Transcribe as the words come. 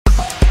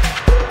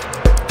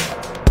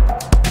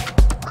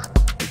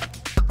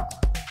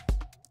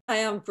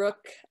Hi, I'm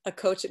Brooke, a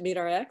coach at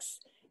MeetRx,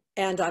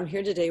 and I'm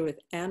here today with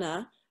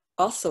Anna,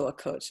 also a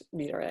coach at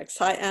MeetRx.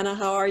 Hi, Anna,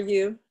 how are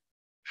you?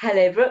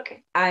 Hello, Brooke.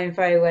 I'm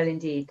very well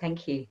indeed.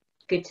 Thank you.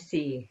 Good to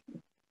see you.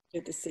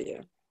 Good to see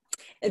you.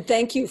 And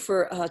thank you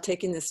for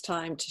taking this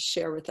time to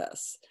share with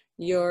us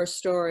your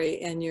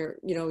story and your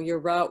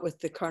route with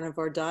the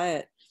carnivore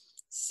diet.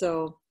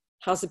 So,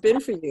 how's it been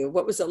for you?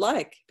 What was it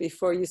like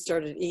before you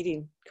started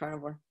eating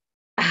carnivore?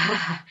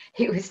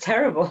 It was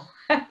terrible.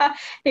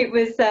 It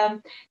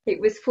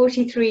was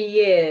 43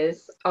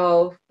 years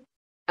of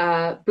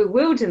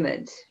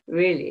bewilderment,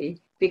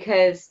 really,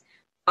 because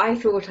I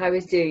thought I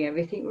was doing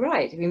everything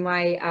right. I mean,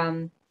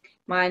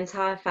 my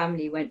entire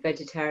family went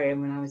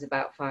vegetarian when I was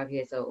about 5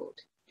 years old,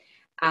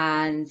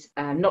 and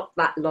not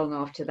that long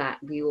after that,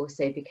 we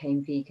also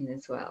became vegan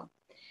as well.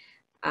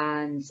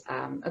 And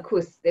of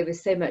course, there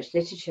was so much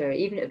literature,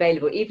 even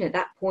available, even at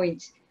that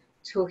point,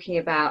 talking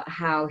about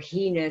how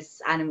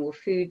heinous animal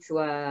foods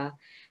were,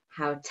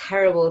 how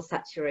terrible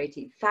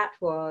saturated fat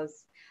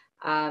was,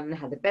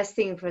 how the best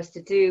thing for us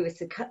to do was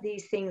to cut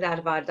these things out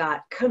of our diet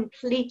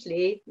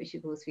completely, which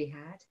of course we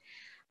had,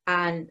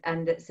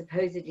 and that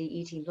supposedly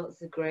eating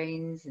lots of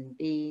grains and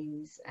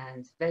beans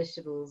and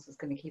vegetables was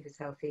going to keep us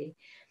healthy.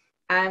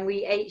 And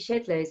we ate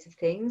shed loads of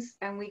things,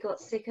 and we got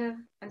sicker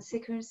and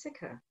sicker and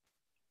sicker.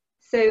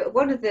 So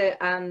one of the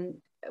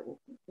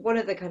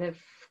kind of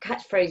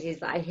catchphrases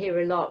that I hear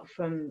a lot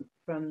from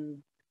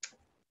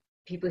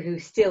people who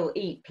still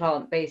eat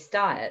plant-based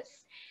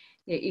diets,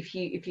 if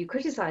you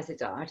criticize a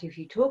diet, if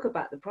you talk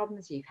about the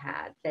problems you've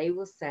had, they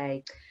will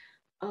say,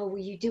 "Oh, well,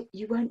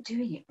 you weren't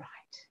doing it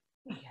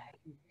right.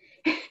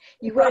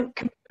 You weren't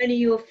combining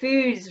your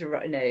foods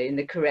right, in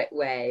the correct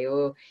way,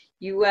 or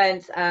you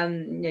weren't,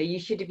 you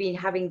should have been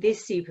having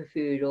this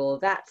superfood or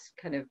that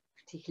kind of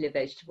particular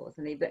vegetable or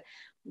something." But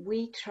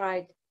we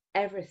tried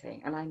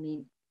everything, and I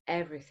mean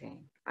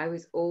everything. I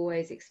was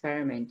always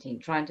experimenting,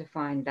 trying to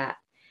find that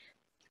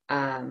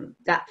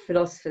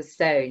philosopher's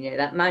stone,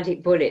 that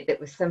magic bullet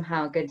that was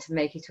somehow going to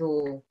make it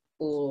all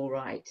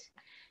right.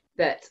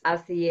 But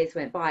as the years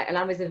went by, and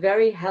I was a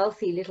very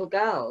healthy little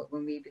girl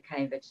when we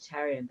became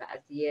vegetarian, but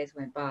as the years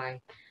went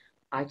by,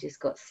 I just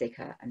got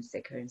sicker and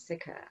sicker and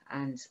sicker.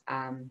 And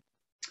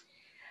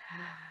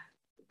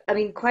I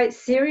mean, quite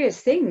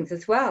serious things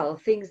as well,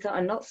 things that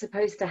are not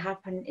supposed to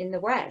happen in the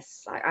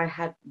West. Like I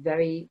had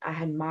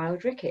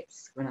mild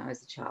rickets when I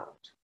was a child,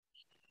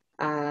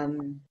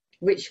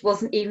 which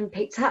wasn't even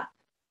picked up.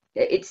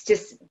 It's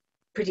just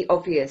pretty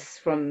obvious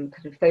from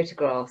kind of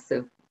photographs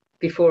of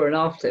before and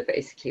after,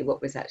 basically,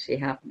 what was actually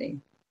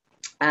happening.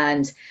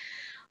 And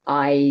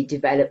I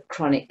developed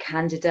chronic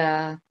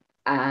candida,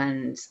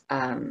 and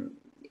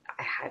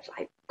I had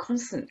like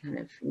constant kind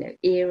of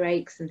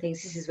earaches and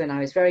things. This is when I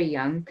was very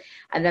young,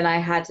 and then I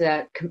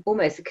had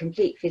almost a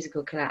complete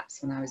physical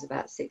collapse when I was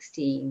about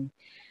 16.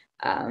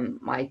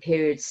 My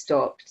period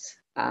stopped.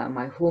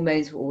 My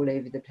hormones were all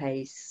over the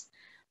place.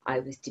 I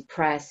was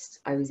depressed.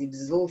 I was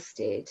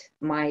exhausted.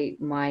 My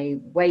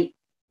weight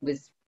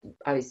was.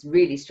 I was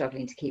really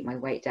struggling to keep my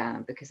weight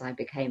down because I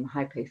became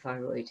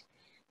hypothyroid,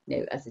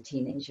 as a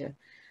teenager.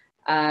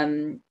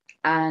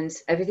 And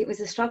everything was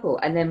a struggle.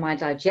 And then my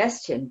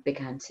digestion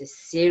began to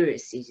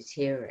seriously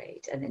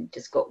deteriorate, and then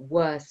just got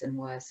worse and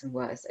worse and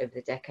worse over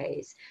the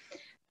decades.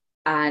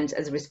 And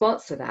as a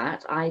response to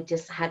that, I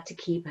just had to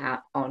keep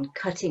on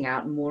cutting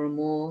out more and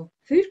more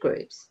food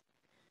groups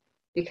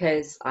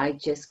because I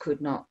just could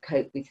not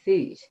cope with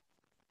food.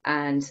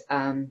 And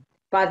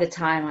by the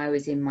time I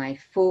was in my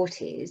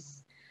 40s,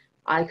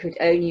 I could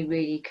only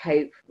really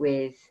cope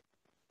with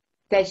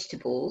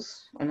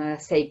vegetables. When I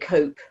say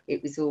cope,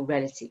 it was all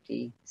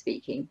relatively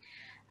speaking,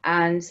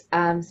 and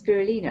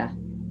spirulina.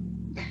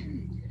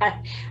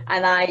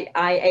 And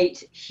I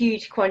ate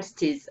huge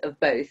quantities of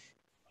both.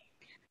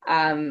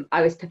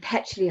 I was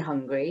perpetually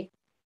hungry,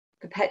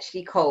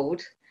 perpetually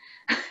cold,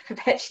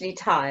 perpetually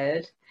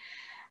tired.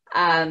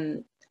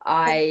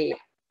 I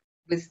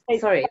was,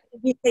 sorry.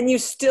 And you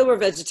still were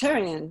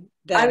vegetarian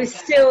then? I was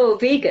still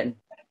vegan.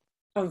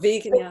 Oh,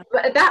 vegan, yeah.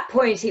 But at that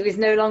point, it was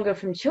no longer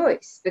from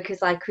choice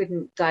because I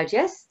couldn't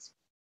digest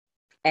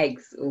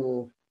eggs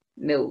or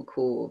milk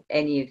or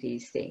any of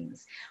these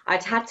things.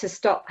 I'd had to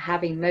stop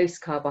having most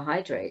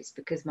carbohydrates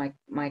because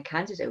my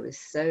candida was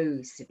so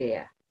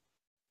severe.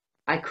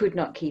 I could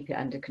not keep it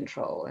under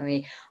control. I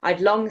mean,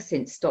 I'd long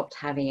since stopped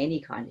having any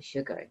kind of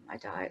sugar in my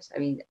diet. I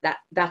mean,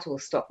 that all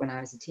stopped when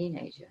I was a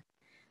teenager.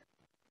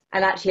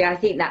 And actually, I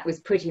think that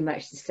was pretty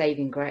much the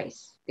saving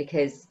grace,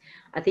 because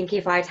I think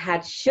if I'd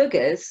had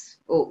sugars,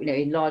 or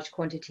in large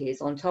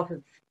quantities on top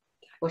of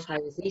what I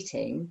was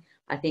eating,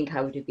 I think I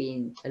would have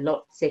been a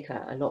lot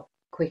sicker, a lot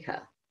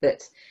quicker.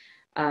 But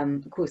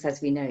of course, as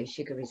we know,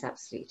 sugar is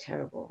absolutely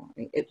terrible,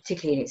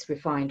 particularly in its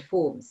refined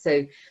form.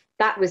 So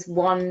that was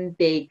one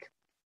big,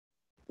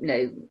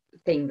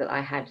 thing that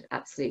I had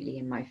absolutely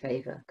in my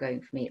favor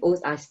going for me.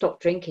 Also, I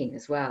stopped drinking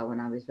as well when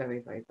I was very,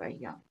 very, very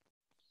young.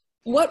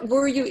 What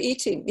were you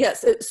eating?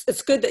 Yes,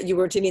 it's good that you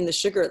weren't eating the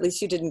sugar. At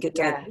least you didn't get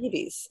Yeah.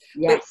 diabetes.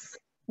 Yes.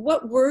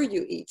 What were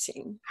you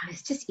eating? I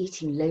was just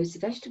eating loads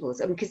of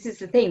vegetables. I mean, because it's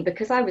the thing,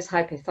 because I was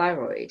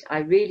hypothyroid, I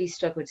really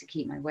struggled to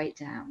keep my weight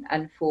down.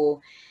 And for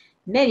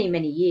many,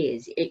 many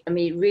years, I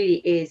mean, it really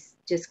is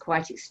just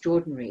quite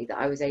extraordinary that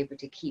I was able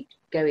to keep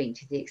going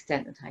to the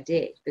extent that I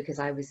did, because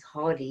I was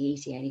hardly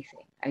eating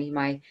anything. I mean,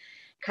 my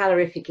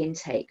calorific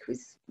intake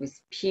was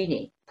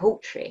puny,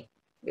 paltry,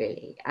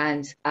 really.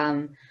 And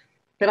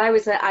but I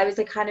was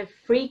a kind of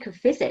freak of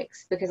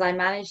physics, because I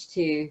managed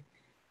to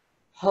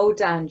hold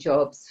down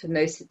jobs for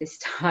most of this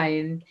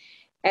time,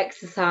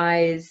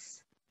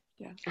 exercise,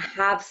 Yeah.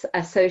 have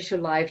a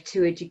social life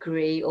to a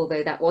degree,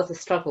 although that was a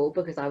struggle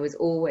because I was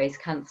always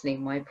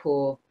cancelling my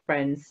poor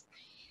friends,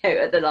 you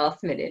know, at the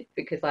last minute,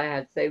 because I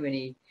had so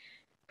many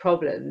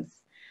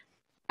problems.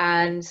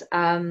 And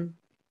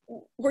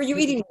Were you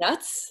eating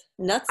nuts?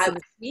 Nuts I and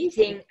was seeds?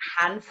 eating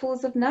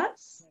handfuls of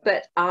nuts,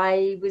 but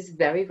I was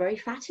very, very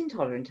fat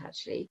intolerant,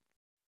 actually.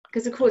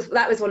 Because, of course,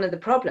 that was one of the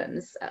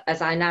problems,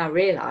 as I now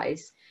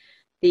realize.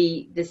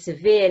 The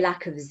severe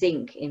lack of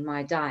zinc in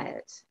my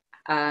diet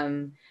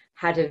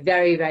had a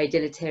very, very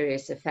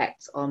deleterious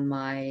effect on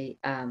my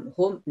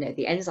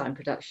the enzyme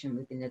production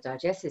within the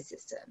digestive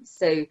system.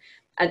 So,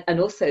 and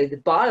also the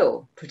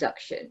bile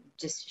production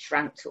just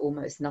shrank to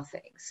almost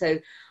nothing. So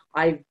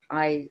I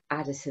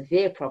had a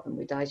severe problem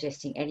with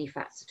digesting any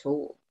fats at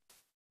all.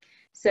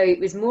 So it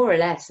was more or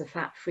less a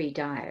fat-free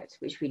diet,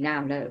 which we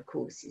now know, of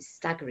course, is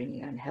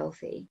staggeringly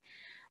unhealthy.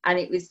 And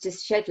it was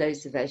just shed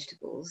loads of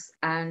vegetables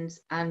and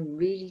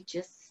really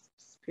just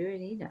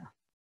spirulina.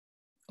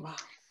 Wow.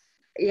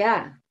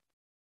 Yeah.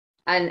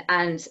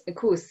 And of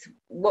course,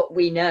 what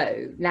we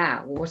know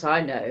now, or what I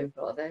know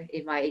rather,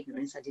 in my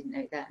ignorance, I didn't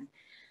know then,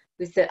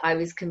 was that I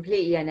was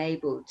completely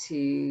unable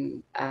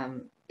to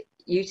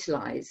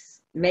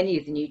utilize many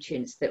of the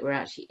nutrients that were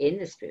actually in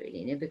the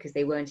spirulina, because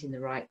they weren't in the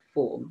right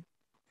form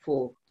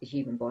for the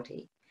human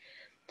body.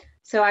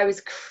 So I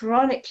was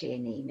chronically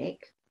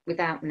anemic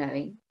without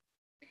knowing.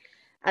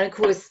 And of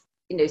course,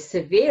 you know,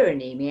 severe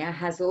anemia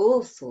has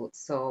all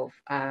sorts of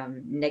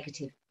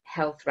negative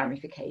health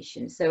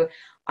ramifications. So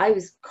I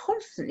was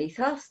constantly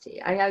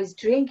thirsty. I was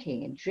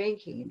drinking and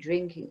drinking and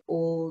drinking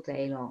all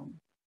day long.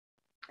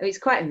 I mean, it's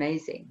quite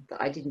amazing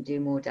that I didn't do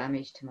more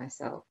damage to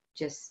myself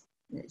just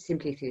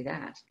simply through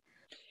that.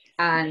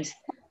 And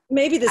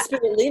maybe the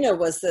spirulina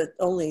was the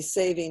only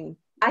saving.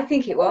 I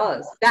think it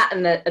was that,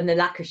 and the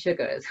lack of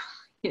sugars,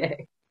 you know.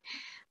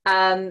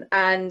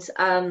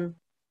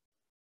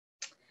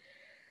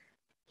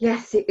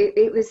 Yes,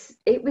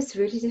 it was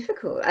really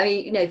difficult. I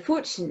mean, you know,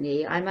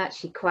 fortunately, I'm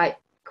actually quite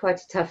a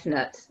tough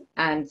nut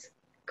and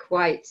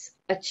quite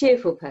a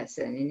cheerful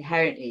person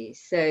inherently.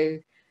 So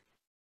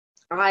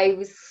I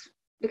was,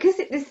 because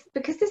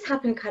this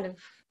happened kind of,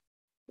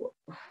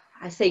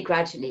 I say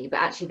gradually,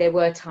 but actually there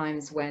were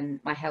times when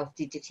my health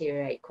did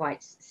deteriorate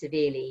quite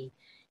severely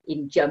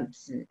in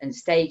jumps and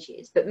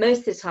stages. But most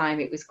of the time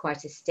it was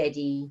quite a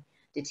steady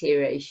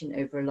deterioration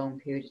over a long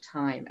period of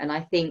time. And I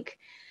think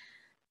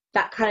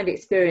that kind of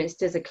experience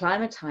does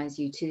acclimatize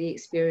you to the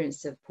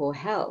experience of poor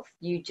health.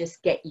 You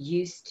just get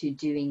used to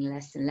doing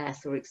less and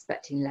less, or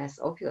expecting less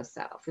of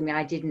yourself. I mean,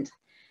 I didn't,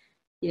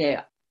 you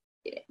know,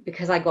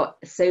 because I got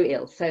so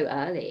ill so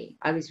early,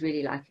 I was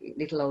really like a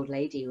little old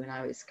lady when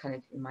I was kind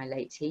of in my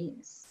late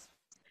teens.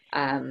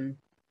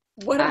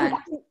 What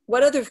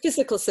other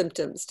physical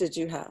symptoms did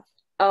you have?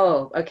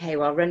 Oh, okay,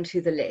 well, I'll run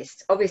through the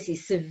list. Obviously,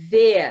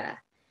 severe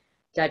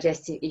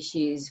digestive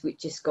issues,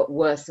 which just got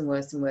worse and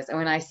worse and worse. And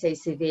when I say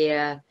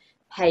severe,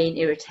 pain,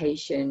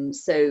 irritation,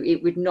 so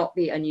it would not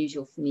be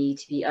unusual for me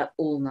to be up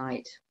all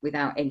night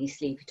without any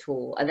sleep at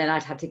all, and then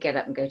I'd have to get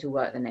up and go to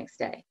work the next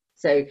day.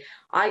 So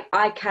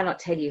I cannot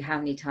tell you how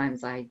many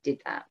times I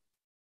did that.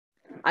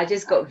 I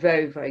just got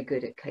very, very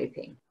good at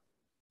coping.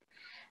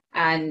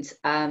 And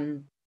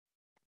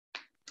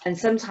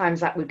sometimes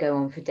that would go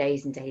on for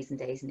days and days and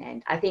days and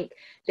end. I think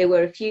there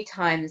were a few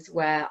times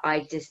where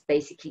I just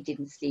basically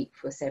didn't sleep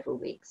for several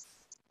weeks,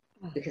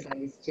 because I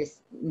was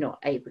just not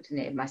able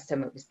to, my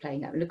stomach was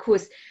playing up. And of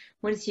course,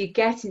 once you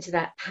get into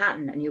that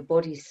pattern and your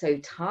body's so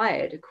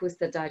tired, of course,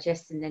 the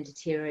digestion then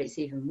deteriorates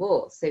even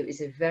more. So it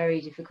was a very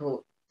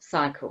difficult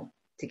cycle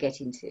to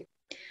get into.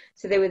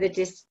 So there were the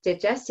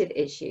digestive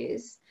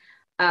issues,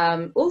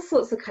 all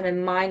sorts of kind of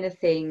minor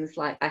things,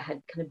 like I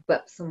had kind of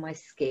bumps on my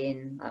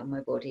skin, on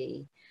my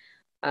body,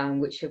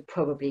 which are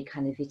probably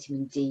kind of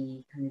vitamin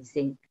D, kind of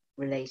zinc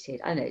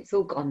related. I know it's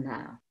all gone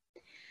now.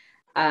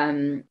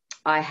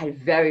 I had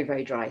very,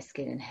 very dry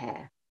skin and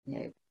hair, you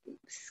know,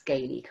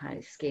 scaly kind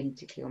of skin,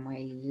 particularly on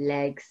my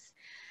legs.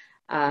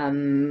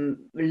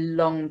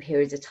 Long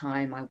periods of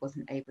time I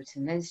wasn't able to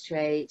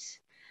menstruate.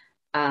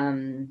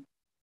 And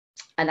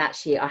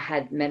actually I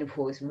had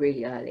menopause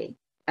really early.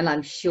 And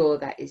I'm sure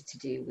that is to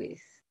do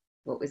with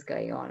what was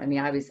going on. I mean,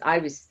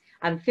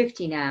 I'm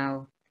 50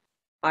 now.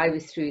 I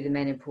was through the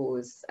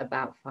menopause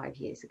about 5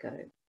 years ago.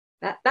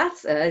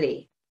 That's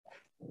early.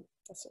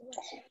 That's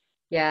early.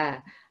 Yeah.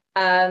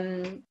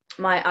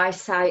 My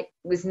eyesight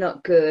was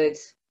not good.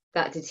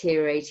 That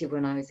deteriorated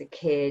when I was a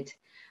kid.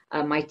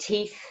 My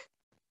teeth,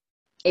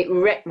 it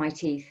wrecked my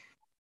teeth.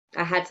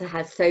 I had to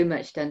have so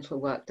much dental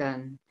work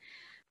done.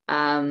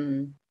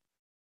 Oh,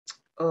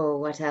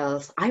 what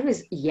else? I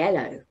was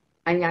yellow.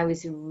 I mean, I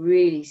was a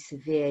really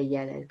severe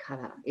yellow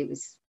color.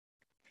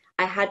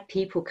 I had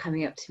people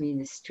coming up to me in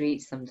the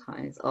street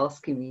sometimes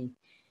asking me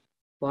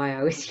why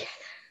I was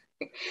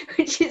yellow,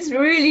 which is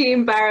really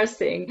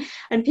embarrassing.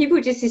 And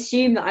people just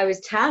assumed that I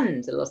was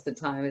tanned a lot of the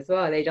time as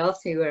well. They'd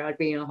ask me where I'd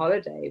been on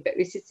holiday, but it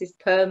was just this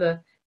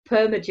perma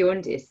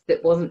jaundice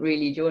that wasn't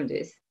really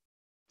jaundice.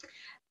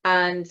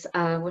 And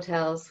what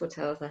else?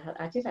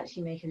 I did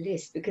actually make a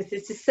list because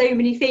there's just so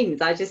many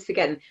things. I just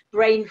forget them.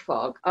 Brain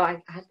fog. Oh,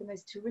 I had the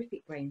most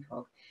terrific brain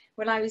fog.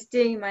 When I was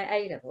doing my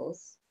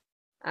A-levels,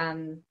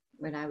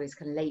 when I was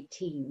kind of late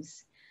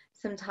teens,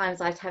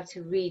 sometimes I'd have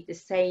to read the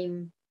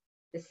same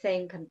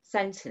kind of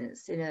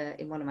sentence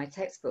in one of my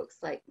textbooks,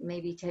 like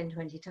maybe 10,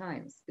 20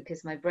 times,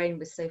 because my brain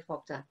was so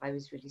fogged up. I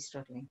was really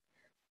struggling.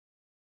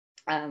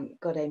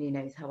 God only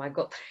knows how I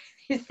got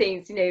through these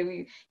things. You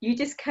know, you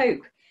just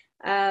cope.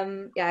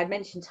 Yeah, I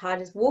mentioned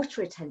tiredness,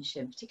 water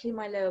retention, particularly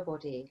my lower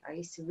body. I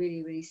used to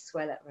really, really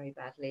swell up very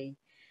badly,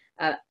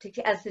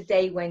 particularly as the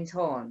day went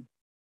on.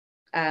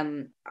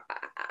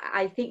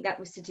 I think that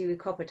was to do with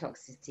copper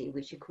toxicity,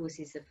 which of course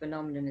is a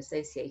phenomenon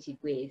associated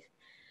with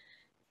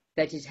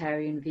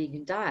vegetarian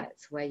vegan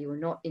diets, where you're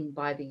not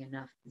imbibing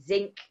enough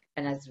zinc,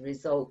 and as a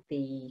result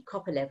the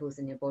copper levels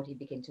in your body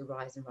begin to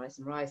rise and rise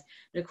and rise.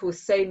 And of course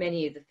so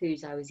many of the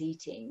foods I was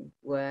eating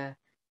were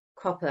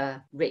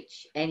copper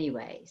rich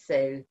anyway,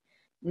 so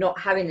not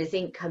having the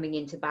zinc coming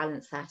in to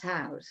balance that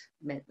out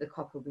meant the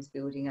copper was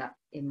building up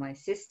in my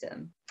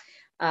system.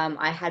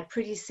 I had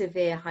pretty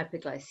severe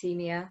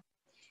hypoglycemia,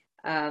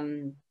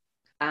 and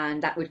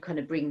that would kind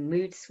of bring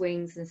mood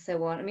swings and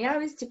so on. I mean, I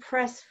was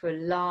depressed for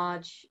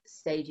large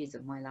stages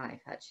of my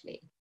life,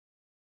 actually.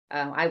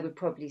 I would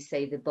probably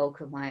say the bulk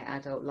of my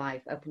adult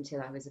life, up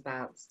until I was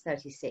about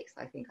 36,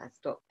 I think I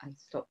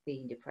stopped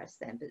being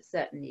depressed then, but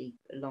certainly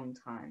a long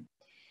time.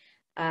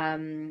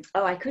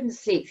 Oh, I couldn't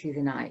sleep through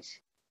the night.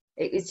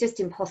 It was just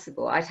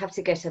impossible. I'd have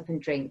to get up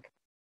and drink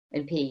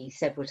and pee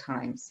several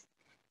times,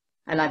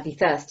 and I'd be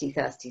thirsty,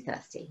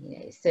 you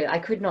know. So I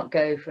could not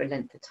go for a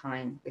length of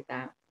time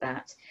without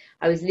that.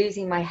 I was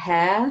losing my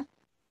hair.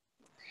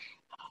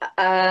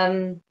 I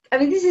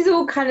mean, this is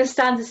all kind of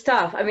standard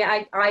stuff. I mean,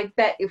 I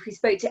bet if we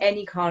spoke to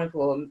any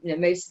carnivore, you know,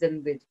 most of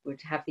them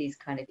would have these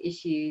kind of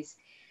issues.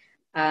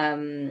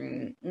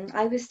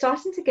 I was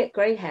starting to get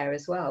grey hair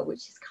as well,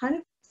 which is kind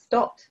of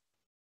stopped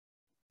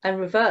and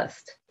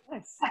reversed.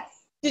 Nice.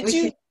 Did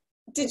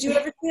you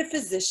ever see a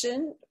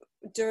physician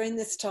during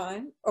this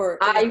time? Or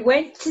I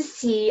went to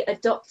see a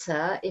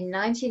doctor in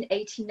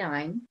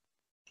 1989.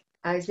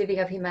 I was living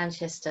up in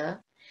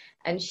Manchester,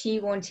 and she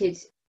wanted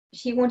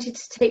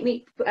to take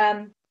me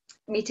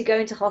to go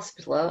into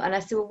hospital. And I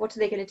said, well, what are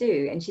they going to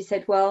do? And she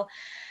said, well,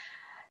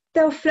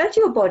 they'll flood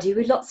your body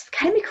with lots of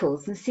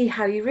chemicals and see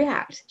how you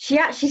react. She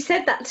actually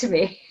said that to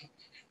me.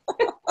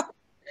 And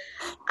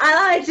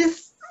I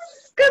just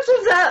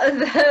scuttled out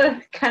of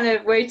her kind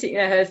of waiting, you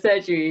know, her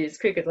surgery as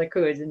quick as I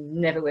could, and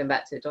never went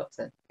back to a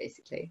doctor,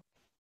 basically.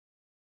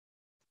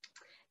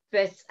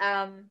 But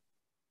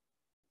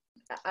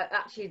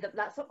actually,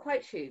 that's not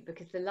quite true,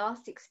 because the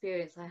last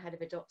experience I had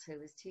of a doctor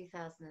was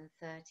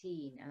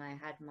 2013, and I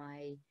had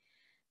my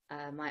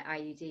my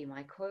IUD,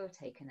 my coil,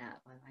 taken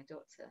out by my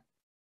doctor.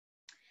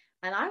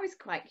 And I was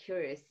quite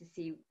curious to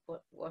see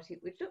what it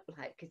would look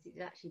like, because it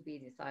had actually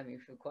been inside me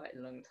for quite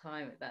a long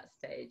time at that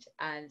stage.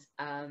 And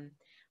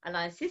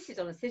I insisted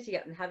on sitting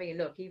up and having a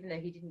look, even though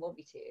he didn't want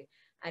me to.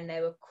 And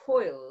there were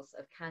coils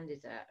of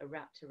Candida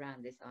wrapped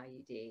around this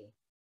IUD,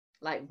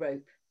 like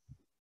rope.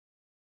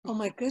 Oh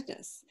my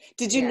goodness!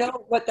 Did you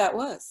know what that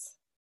was?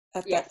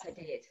 Yes, I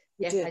did.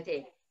 Yes, I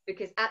did.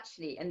 Because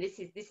actually, and this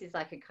is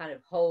like a kind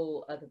of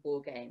whole other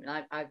ball game.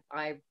 And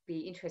I'd be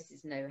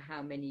interested to know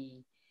how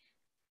many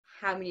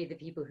of the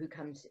people who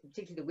come to,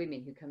 particularly the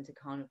women who come to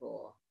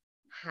Carnivore,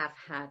 have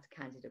had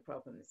Candida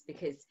problems.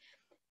 Because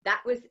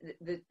that was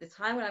the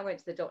time when I went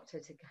to the doctor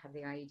to have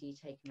the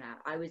IUD taken out.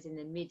 I was in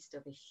the midst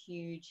of a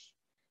huge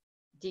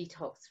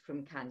detox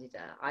from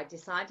Candida. I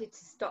decided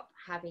to stop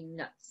having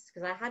nuts,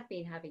 because I had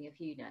been having a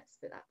few nuts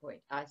at that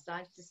point. I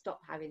decided to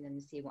stop having them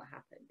and see what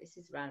happened. This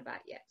is around about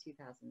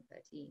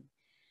 2013.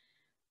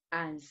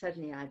 And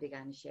suddenly I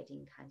began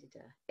shedding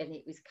Candida, and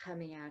it was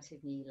coming out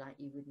of me like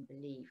you wouldn't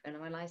believe.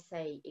 And when I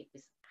say it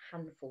was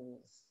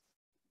handfuls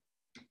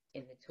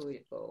in the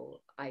toilet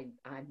bowl, I'm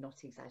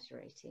not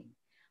exaggerating.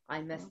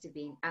 I must have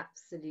been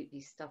absolutely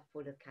stuffed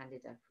full of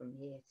Candida from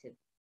here to,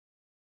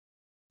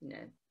 you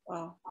know.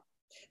 Wow.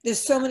 There's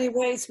so many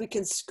ways we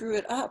can screw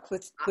it up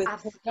with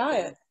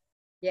diet.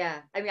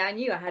 Yeah, I mean, I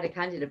knew I had a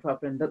Candida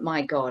problem, but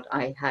my God,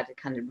 I had a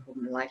Candida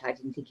problem like I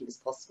didn't think it was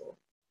possible.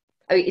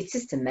 I mean, it's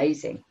just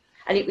amazing.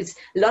 And it was,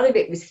 a lot of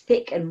it was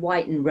thick and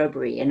white and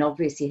rubbery, and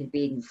obviously had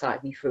been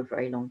inside me for a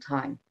very long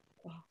time.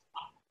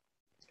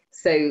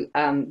 So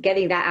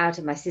getting that out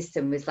of my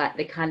system was like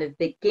the kind of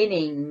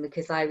beginning,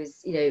 because I was,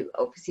 you know,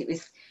 obviously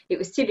it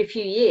was still a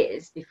few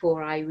years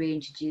before I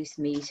reintroduced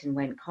meat and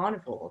went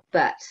carnivore.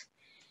 But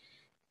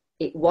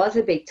it was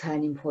a big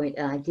turning point,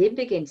 and I did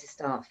begin to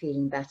start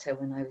feeling better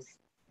when I was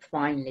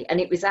finally, and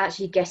it was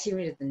actually getting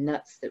rid of the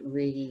nuts that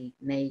really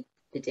made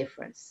the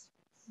difference.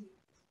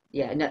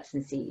 Yeah, nuts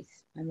and seeds.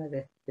 My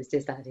mother has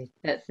just added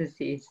nuts and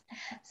seeds.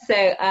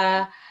 So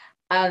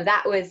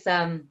that was.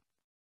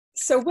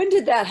 So when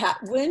did that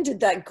happen? When did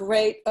that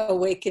great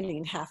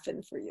awakening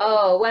happen for you?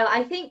 Oh well,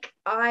 I think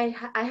I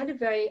had a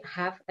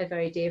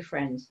very dear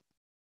friend,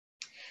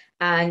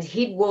 and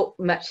he'd walked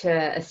much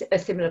a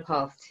similar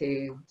path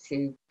to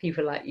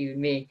people like you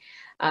and me.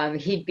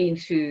 He'd been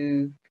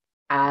through.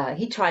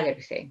 He'd tried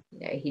everything. You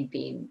know, he'd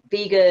been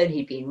vegan,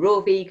 he'd been raw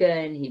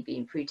vegan, he'd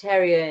been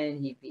fruitarian,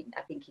 he'd been.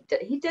 I think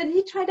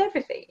he tried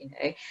everything. You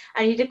know,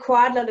 and he'd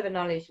acquired a lot of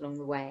knowledge along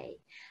the way.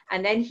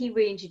 And then he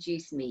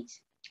reintroduced meat,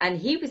 and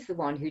he was the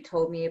one who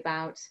told me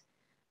about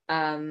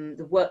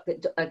the work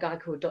that a guy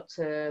called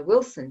Dr.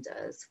 Wilson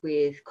does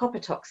with copper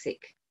toxic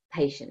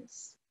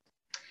patients.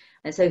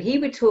 And so he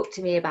would talk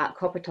to me about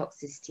copper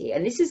toxicity.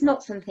 And this is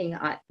not something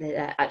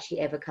that actually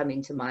ever come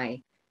into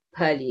my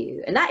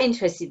purview. And that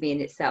interested me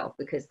in itself,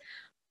 because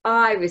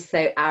I was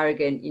so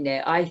arrogant, you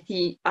know. I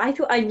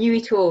thought I knew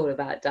it all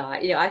about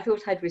diet. You know, I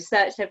thought I'd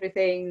researched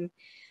everything.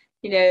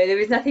 You know, there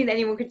was nothing that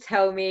anyone could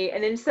tell me.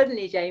 And then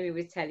suddenly Jamie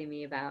was telling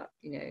me about,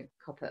 you know,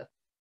 copper.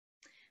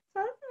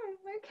 So,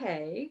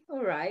 okay,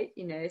 all right,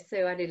 you know.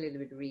 So I did a little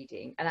bit of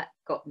reading, and that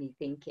got me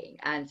thinking.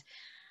 And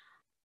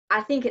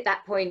I think at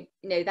that point,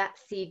 you know, that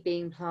seed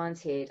being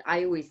planted,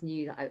 I always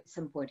knew that at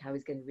some point I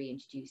was going to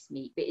reintroduce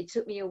meat, but it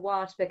took me a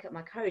while to pick up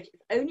my courage,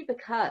 only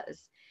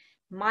because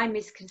my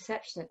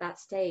misconception at that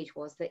stage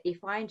was that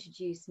if I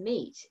introduced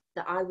meat,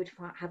 that I would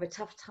have a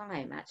tough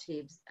time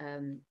actually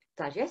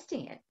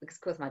digesting it, because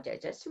of course my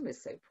digestion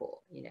was so poor,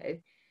 you know.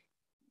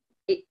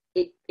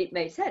 It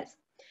made sense.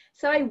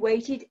 So I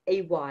waited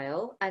a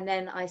while, and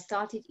then I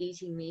started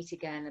eating meat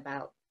again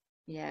about,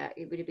 yeah,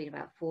 it would have been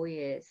about 4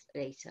 years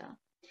later.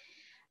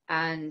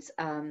 And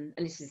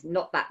this is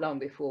not that long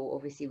before,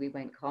 obviously, we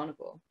went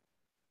carnivore.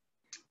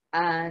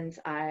 And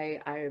I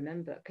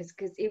remember, because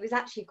it was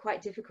actually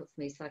quite difficult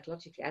for me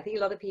psychologically. I think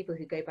a lot of people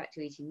who go back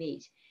to eating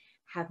meat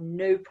have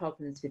no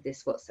problems with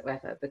this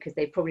whatsoever, because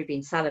they've probably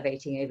been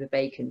salivating over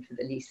bacon for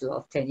at least the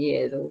last 10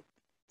 years or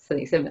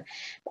something similar.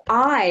 But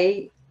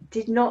I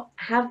did not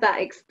have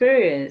that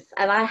experience,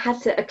 and I had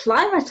to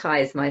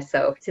acclimatize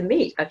myself to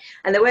meat.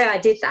 And the way I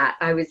did that,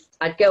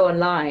 I'd go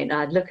online,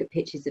 I'd look at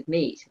pictures of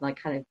meat, and I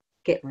kind of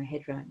get my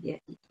head around, yeah,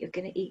 you're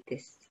going to eat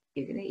this.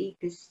 You're going to eat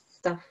this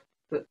stuff,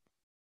 but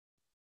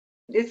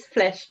this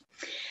flesh.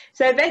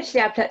 So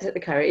eventually I plucked up the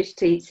courage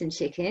to eat some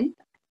chicken.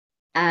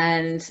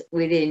 And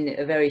within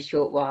a very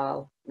short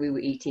while, we were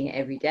eating it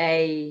every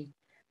day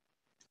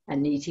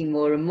and eating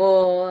more and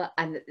more.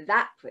 And at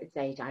that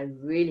stage, I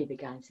really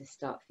began to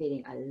start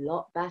feeling a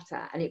lot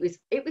better. And it was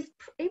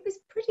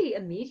pretty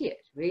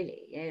immediate,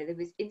 really. You know, there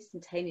was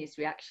instantaneous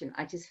reaction.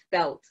 I just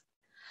felt,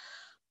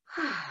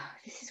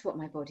 this is what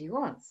my body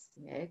wants,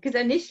 you know. Because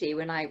initially,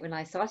 when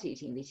I started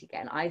eating meat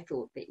again, I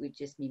thought that it would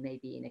just be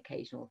maybe an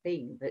occasional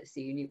thing, but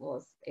soon it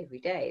was every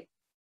day.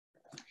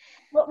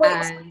 Well, wait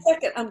a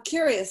second. I'm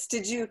curious.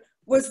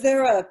 Was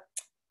there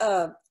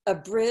a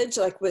bridge,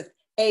 like with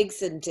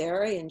eggs and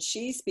dairy and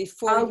cheese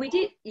before? Oh, we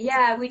did.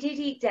 Yeah, we did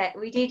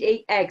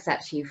eat eggs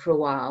actually for a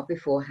while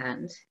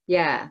beforehand.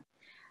 Yeah,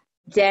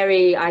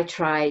 dairy I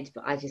tried,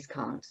 but I just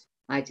can't.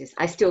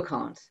 I still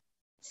can't.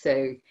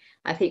 So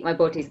I think my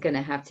body's going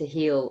to have to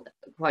heal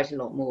quite a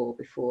lot more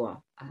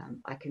before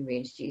I can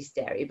reintroduce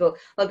dairy. But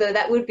although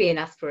that would be an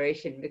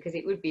aspiration, because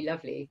it would be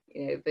lovely,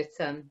 you know, but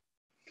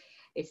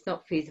it's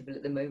not feasible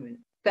at the moment.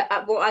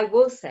 But what I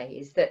will say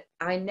is that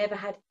I never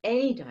had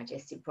any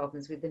digestive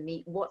problems with the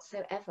meat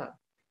whatsoever.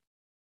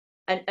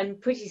 And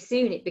pretty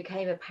soon it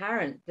became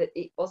apparent that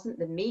it wasn't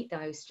the meat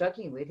that I was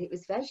struggling with, it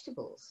was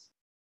vegetables.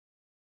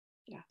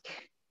 Yeah.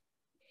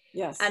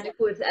 Yes. And of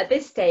course, at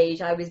this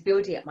stage, I was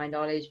building up my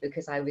knowledge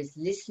because I was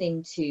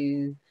listening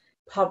to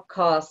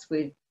podcasts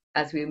with,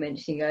 as we were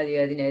mentioning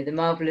earlier, you know, the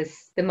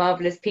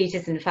marvelous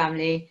Peterson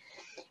family,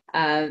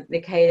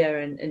 Michaela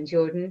and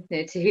Jordan, you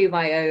know, to whom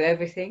I owe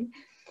everything.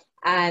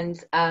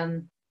 And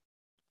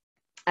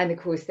of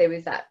course, there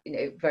was that, you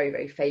know, very,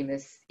 very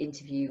famous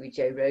interview with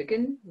Joe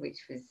Rogan, which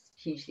was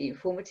hugely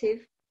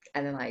informative.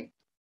 And then I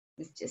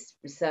was just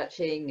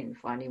researching and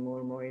finding more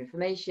and more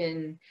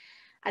information.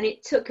 And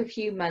it took a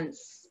few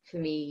months for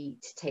me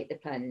to take the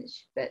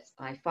plunge, but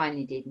I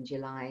finally did in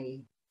July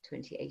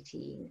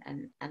 2018,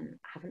 and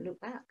haven't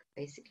looked back,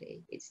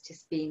 basically. It's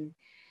just been,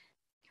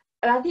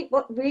 and I think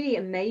what really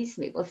amazed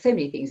me, well, so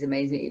many things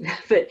amazed me,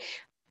 but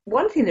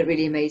one thing that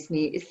really amazed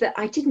me is that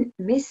I didn't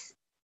miss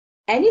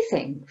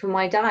anything from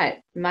my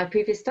diet, my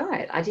previous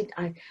diet.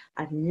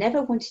 I've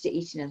never wanted to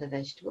eat another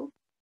vegetable.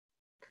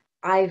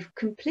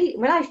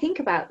 When I think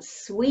about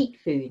sweet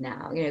food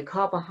now, you know,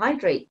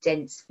 carbohydrate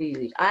dense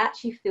food, I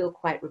actually feel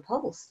quite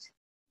repulsed.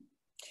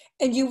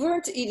 And you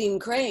weren't eating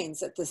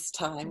grains at this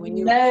time when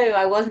you? No,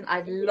 I wasn't.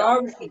 I'd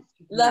long since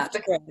left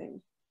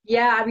grain.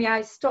 Yeah, I mean,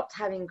 I stopped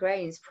having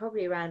grains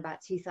probably around about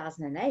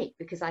 2008,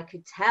 because I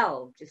could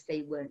tell just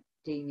they weren't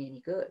doing me any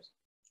good.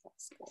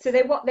 So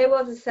there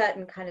was a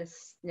certain kind of,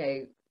 you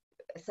know,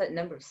 a certain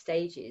number of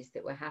stages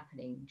that were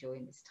happening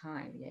during this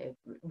time, you know,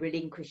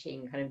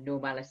 relinquishing kind of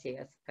normality,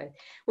 I suppose.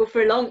 Well,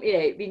 for a long, you know,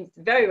 it's been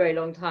a very, very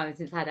long time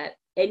since I had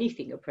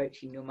anything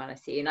approaching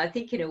normality. And I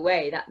think in a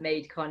way that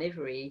made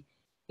carnivory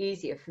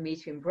easier for me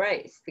to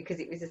embrace, because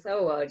it was just,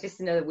 oh, well,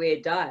 just another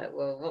weird diet.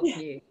 Well, what's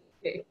new?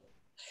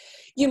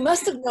 You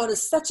must have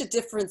noticed such a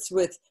difference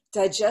with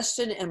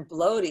digestion and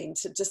bloating,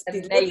 to just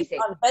be living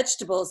on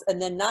vegetables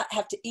and then not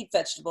have to eat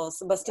vegetables.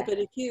 It must have been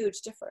a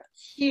huge difference.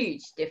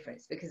 Huge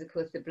difference, because of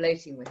course the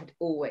bloating had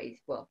always,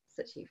 well,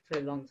 for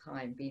a long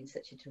time been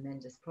such a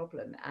tremendous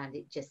problem, and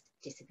it just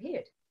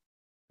disappeared.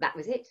 That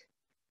was it.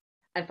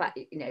 In fact,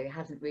 you know, it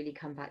hasn't really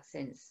come back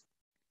since.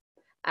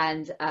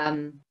 And I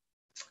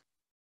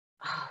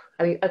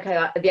mean,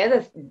 okay, the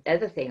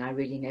other thing I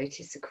really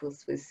noticed, of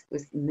course, was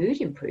mood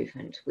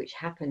improvement, which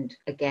happened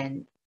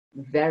again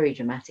very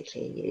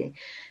dramatically.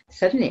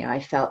 Suddenly I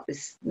felt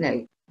this, you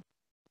know,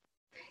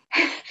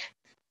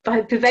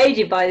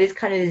 pervaded by this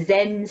kind of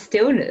Zen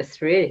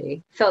stillness,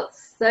 really. Felt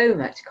so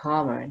much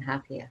calmer and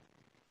happier.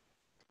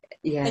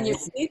 Yeah. And your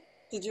sleep?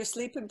 Did your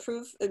sleep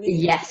improve?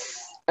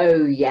 Yes.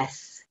 Oh,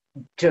 yes.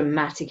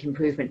 Dramatic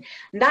improvement.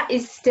 And that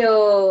is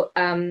still,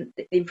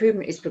 the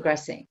improvement is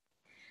progressing.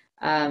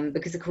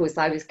 Because of course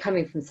I was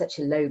coming from such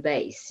a low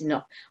base.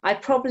 I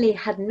probably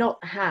had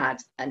not had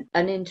an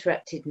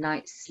uninterrupted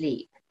night's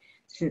sleep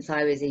since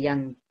I was a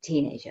young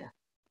teenager,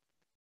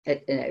 you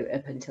know,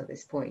 up until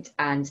this point.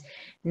 And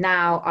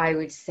now I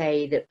would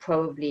say that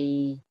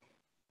probably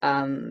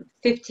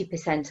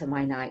 50% of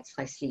my nights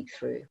I sleep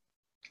through,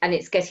 and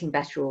it's getting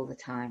better all the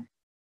time.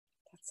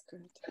 That's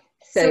good.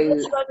 So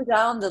let's run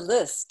down the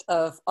list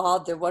of all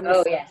the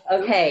wonderful. Oh yes,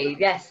 okay,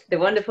 yes, the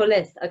wonderful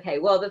list. Okay,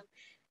 well,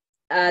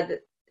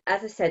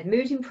 as I said,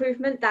 mood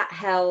improvement, that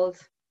held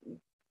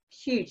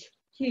huge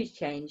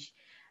change.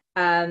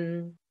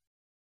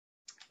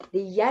 The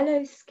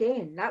yellow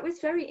skin, that was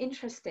very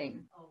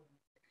interesting.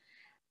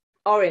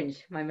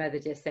 Orange, my mother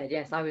just said.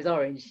 Yes, I was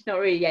orange. Not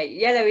really, yeah,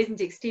 yellow isn't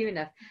extreme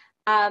enough.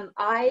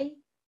 I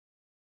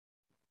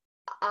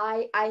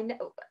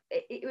know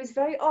it was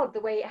very odd the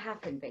way it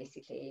happened,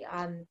 basically.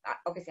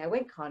 Obviously I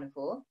went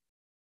carnivore,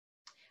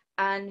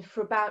 and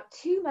for about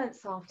 2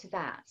 months after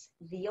that,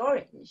 the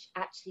orange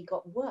actually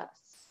got worse.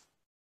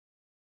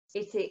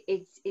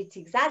 It's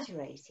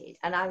exaggerated,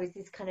 and I was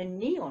this kind of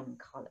neon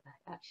color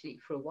actually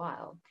for a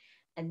while,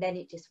 and then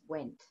it just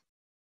went.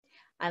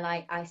 And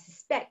I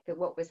suspect that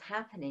what was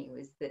happening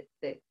was that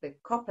the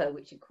copper,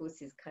 which of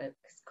course is kind of,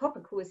 because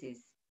copper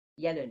causes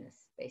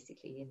yellowness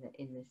basically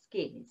in the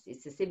skin.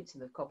 It's a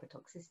symptom of copper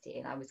toxicity,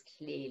 and I was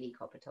clearly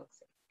copper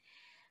toxic.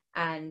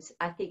 And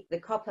I think the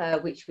copper,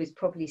 which was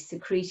probably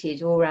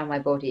secreted all around my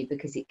body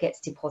because it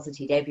gets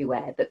deposited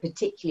everywhere, but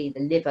particularly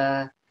the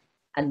liver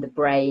and the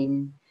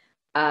brain,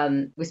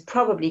 was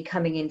probably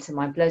coming into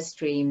my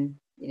bloodstream,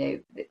 you know,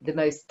 the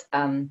most,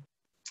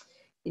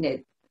 you know,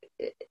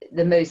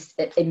 the most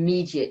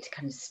immediate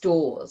kind of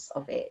stores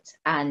of it,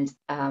 and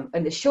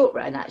in the short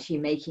run actually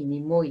making me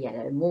more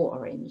yellow, more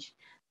orange,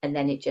 and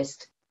then it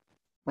just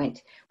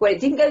went. Well,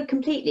 it didn't go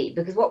completely,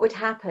 because what would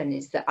happen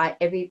is that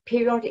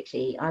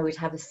periodically I would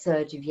have a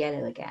surge of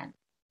yellow again,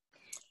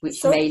 which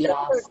so may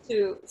last.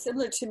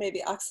 Similar to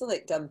maybe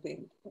oxalate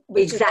dumping,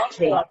 which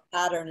exactly. is also a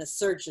pattern of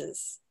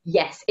surges.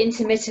 Yes,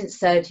 intermittent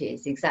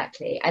surges,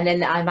 exactly. And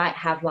then I might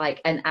have like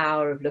an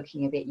hour of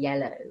looking a bit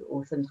yellow,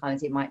 or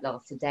sometimes it might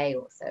last a day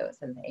or so or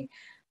something,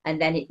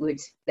 and then it would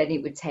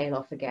tail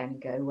off again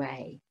and go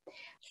away.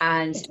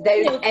 And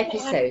those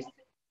episodes.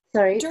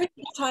 Sorry. During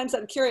these times,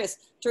 I'm curious.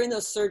 During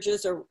those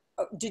surges, or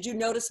did you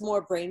notice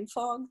more brain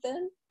fog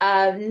then?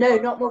 No,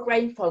 not more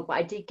brain fog, but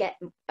I did get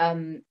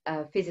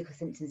physical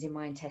symptoms in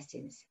my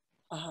intestines.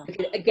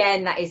 Because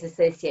again, that is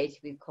associated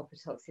with copper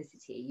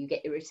toxicity. You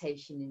get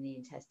irritation in the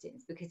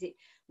intestines, because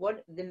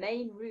the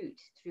main route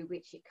through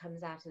which it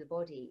comes out of the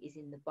body is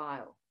in the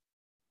bile.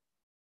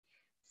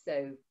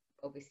 So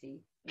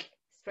obviously,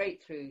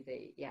 straight through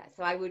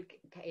so I would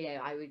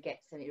get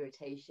some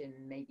irritation,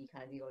 maybe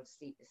kind of the odd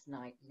sleepless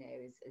night, you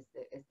know,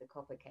 as the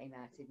copper came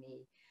out of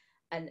me.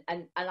 And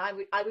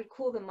I would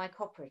call them my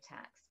copper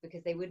attacks,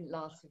 because they wouldn't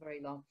last for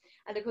very long.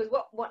 And of course,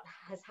 what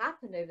has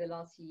happened over the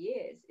last few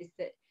years is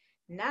that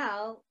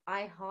now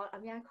I can't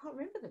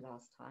remember the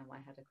last time I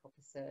had a copper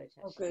surge,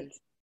 actually. Oh, good.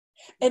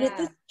 And at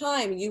this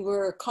time, you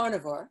were a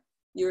carnivore.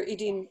 You were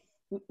eating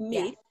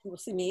meat,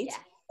 mostly meat,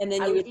 and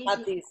then you would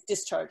have these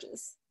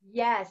discharges.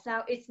 Yes.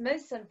 Now it's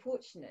most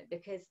unfortunate,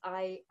 because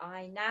I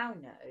now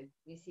know.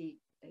 You see,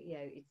 you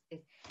know,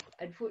 it's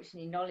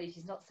unfortunately, knowledge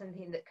is not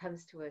something that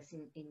comes to us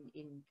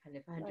in kind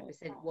of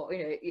 100%. What,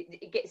 you know,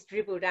 it gets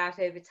dribbled out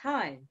over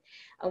time.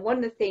 And one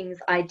of the things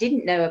I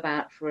didn't know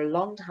about for a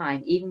long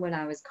time, even when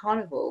I was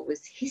carnivore,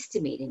 was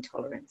histamine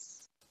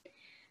intolerance,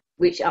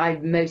 which I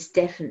most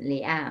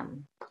definitely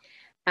am.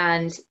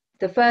 And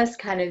the first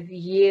kind of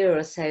year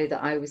or so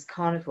that I was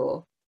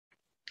carnivore,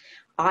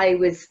 I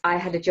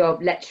had a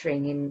job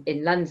lecturing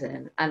in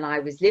London, and I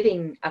was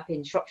living up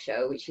in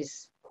Shropshire, which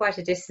is quite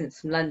a distance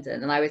from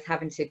London, and I was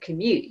having to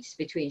commute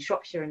between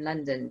Shropshire and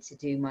London to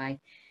do my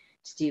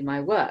to do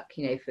my work,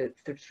 you know,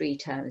 for 3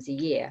 terms a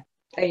year,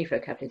 only for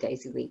a couple of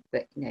days a week,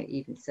 but you know,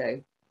 even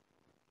so.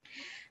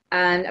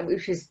 And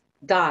which was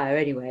dire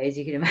anyway, as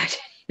you can imagine,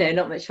 you know,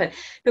 not much fun.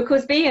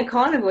 Because being a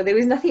carnivore, there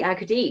was nothing I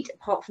could eat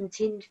apart from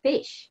tinned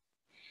fish.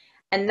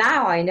 And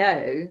now I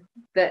know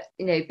that,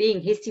 you know,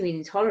 being histamine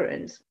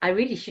intolerant, I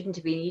really shouldn't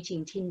have been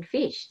eating tinned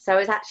fish. So I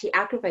was actually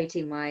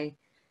aggravating my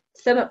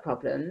stomach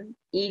problem,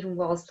 even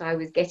whilst I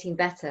was getting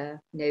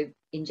better, you know,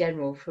 in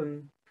general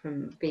from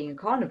being a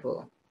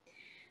carnivore.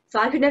 So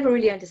I could never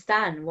really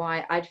understand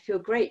why I'd feel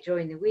great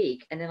during the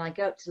week, and then I'd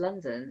go up to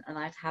London and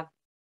I'd have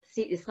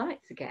sleepless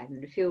nights again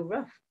and feel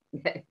rough.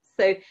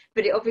 So,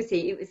 but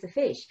obviously it was the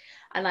fish.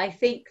 And I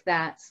think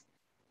that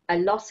a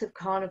lot of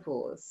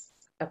carnivores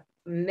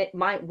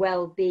might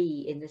well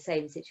be in the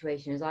same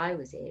situation as I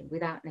was in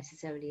without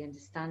necessarily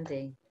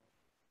understanding,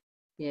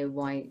 you know,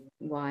 why,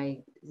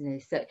 you know,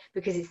 so,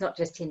 because it's not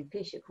just tinned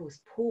fish, of course,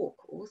 pork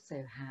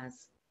also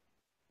has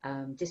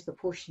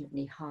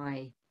disproportionately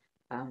high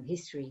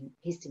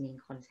histamine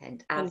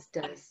content, as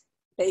does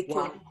bacon.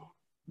 Wild,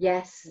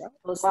 yes,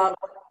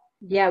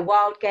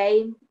 wild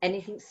game,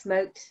 anything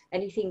smoked,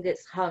 anything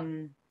that's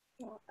hung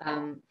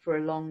for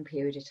a long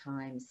period of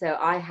time. So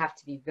I have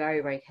to be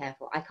very, very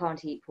careful. I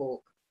can't eat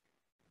pork.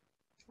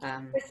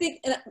 I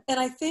think, and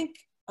I think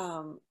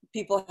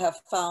people have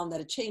found that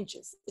it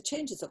changes. It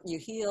changes. You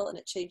heal, and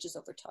it changes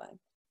over time.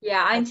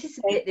 Yeah, I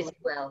anticipate that it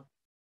will.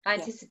 I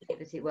anticipate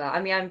that it will. I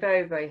mean, I'm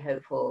very, very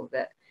hopeful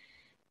that,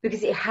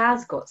 because it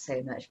has got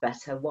so much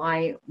better.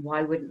 Why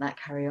wouldn't that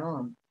carry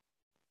on?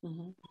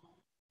 Mm-hmm.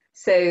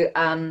 So,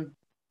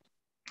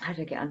 how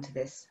did I get onto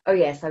this? Oh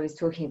yes, I was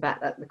talking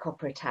about the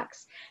copper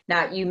attacks.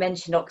 Now, you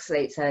mentioned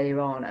oxalates earlier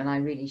on, and I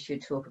really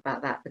should talk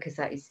about that, because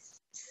that is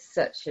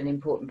such an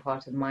important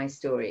part of my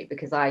story,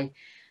 because I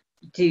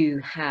do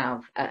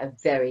have a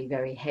very,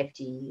 very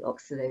hefty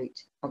oxalate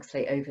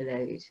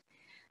overload.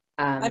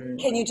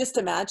 Can you just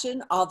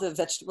imagine all the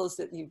vegetables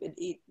that you've been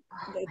eating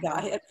in a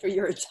diet for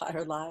your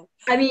entire life?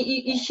 I mean,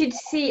 you should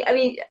see. I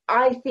mean,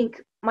 I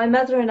think my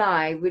mother and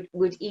I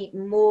would eat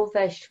more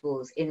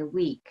vegetables in a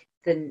week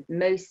than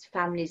most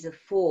families of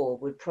 4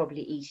 would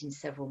probably eat in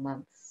several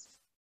months.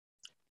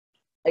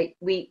 Like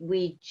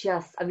we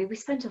just, I mean, we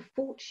spent a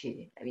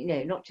fortune. I mean,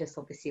 no, not just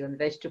obviously on the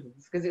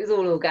vegetables, because it was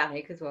all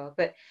organic as well,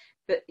 but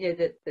you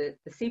know, the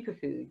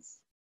superfoods,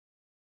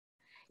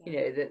 you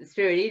know, the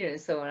spirulina and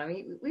so on. I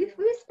mean, we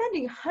were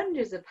spending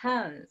hundreds of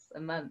pounds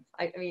a month.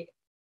 I mean,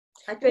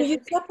 were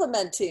you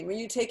supplementing? Were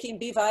you taking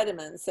B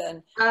vitamins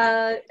and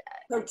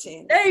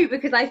protein? No,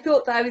 because I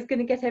thought that I was going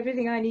to get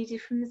everything I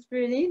needed from the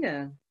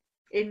spirulina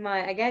in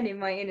my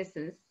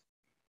innocence.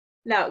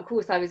 Now, of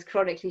course, I was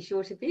chronically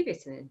short of B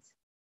vitamins.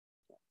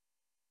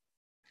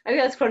 I mean,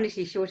 I was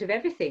chronically short of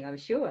everything, I'm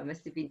sure. I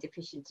must have been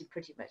deficient in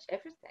pretty much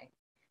everything.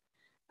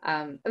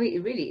 I mean,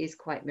 it really is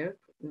quite a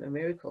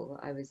miracle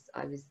that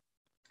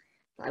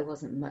I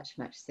wasn't much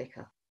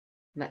sicker.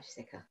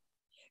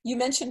 You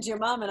mentioned your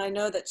mom, and I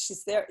know that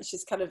she's there.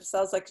 She's kind of,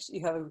 sounds like you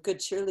have a good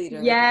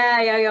cheerleader.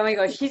 Yeah. Oh my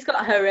gosh, she's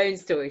got her own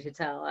story to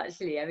tell,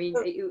 actually. I mean,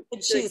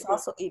 she's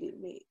also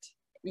eating meat.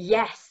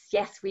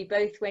 Yes, we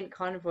both went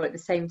carnivore at the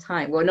same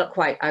time. Well, not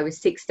quite. I was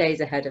 6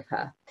 days ahead of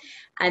her.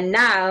 And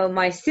now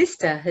my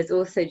sister has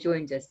also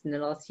joined us in the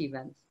last few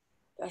months.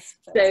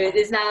 So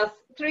there's now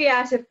 3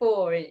 out of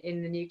 4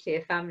 in the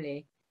nuclear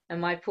family. And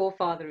my poor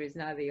father is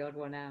now the odd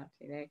one out,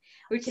 you know,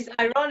 which is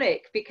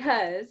ironic,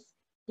 because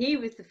he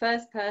was the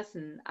first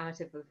person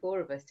out of the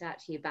 4 of us to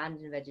actually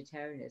abandon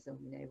vegetarianism,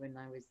 you know, when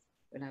I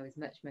was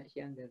much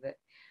younger. But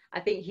I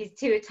think he's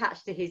too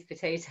attached to his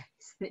potatoes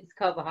and its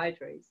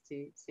carbohydrates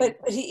to. But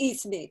he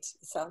eats meat,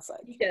 it sounds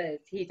like. He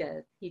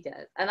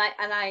does. And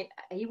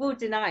he will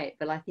deny it,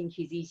 but I think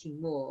he's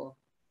eating more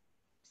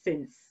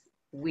since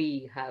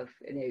we have,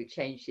 you know,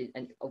 changed it.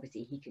 And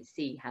obviously he could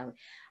see how.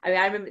 I mean,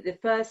 I remember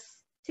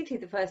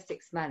particularly the first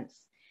 6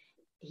 months,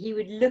 he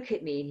would look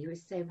at me and he would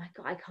say, "My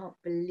God, I can't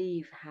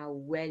believe how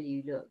well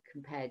you look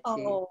compared to."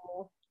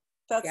 Oh,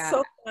 that's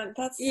so fun.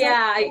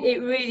 It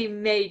really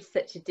made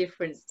such a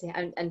difference to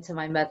him, and to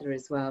my mother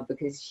as well,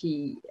 because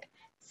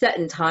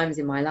certain times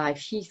in my life,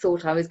 she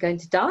thought I was going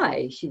to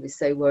die. She was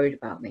so worried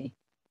about me.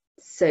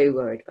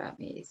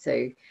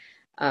 So,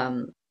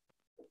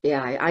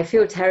 I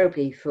feel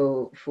terribly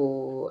for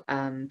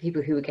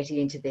people who are getting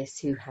into this,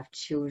 who have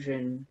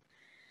children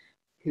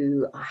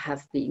who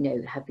have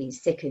been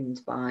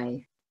sickened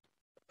by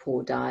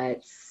poor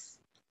diets,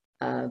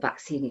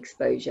 vaccine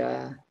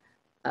exposure,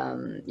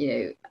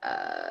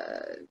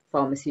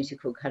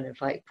 pharmaceutical kind of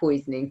like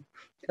poisoning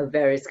of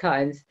various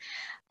kinds,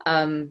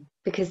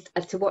 because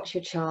to watch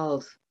your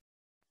child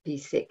be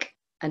sick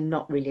and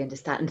not really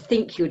understand and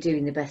think you're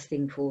doing the best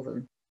thing for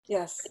them,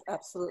 yes,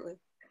 absolutely,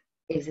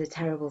 is a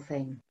terrible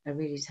thing, a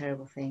really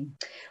terrible thing.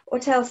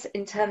 What else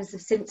in terms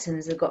of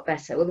symptoms have got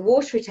better? Well, the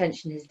water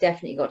retention has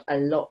definitely got a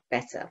lot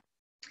better.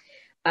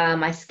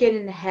 My skin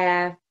and the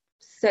hair,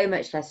 so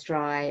much less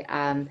dry.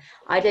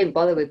 I don't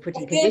bother with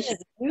putting conditioner.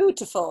 Is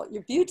beautiful.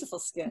 Your beautiful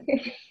skin.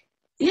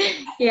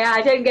 Yeah,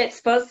 I don't get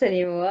spots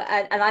anymore,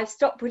 and I've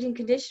stopped putting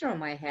conditioner on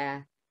my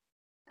hair.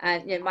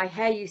 And you know, my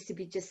hair used to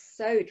be just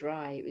so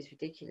dry, it was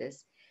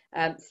ridiculous.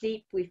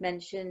 Sleep, we've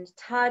mentioned.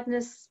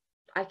 Tiredness,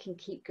 I can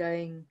keep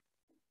going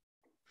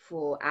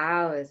for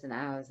hours and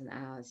hours and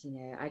hours. You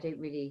know, I don't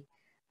really,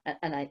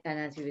 and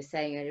as we were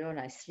saying earlier on,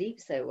 I sleep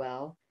so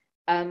well.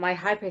 My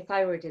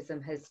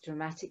hypothyroidism has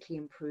dramatically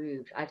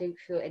improved. I don't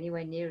feel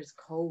anywhere near as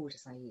cold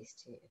as I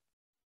used to.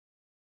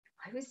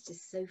 I was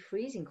just so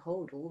freezing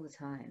cold all the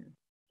time.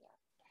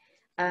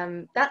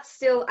 That's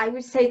still, I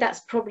would say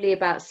that's probably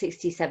about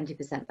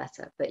 60-70%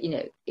 better, but you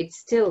know, it's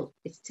still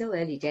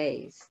early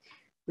days,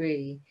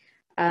 really.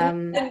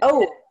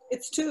 Oh,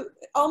 it's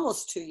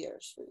almost 2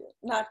 years for you,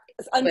 not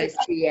under. almost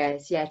 2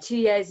 years. Yeah, 2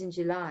 years in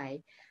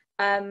July.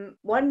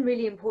 One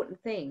really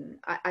important thing,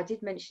 I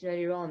did mention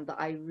earlier on that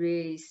I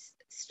really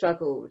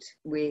struggled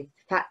with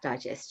fat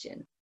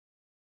digestion.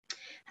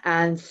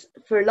 And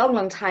for a long,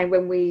 long time,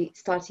 when we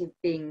started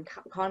being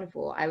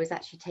carnivore, I was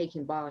actually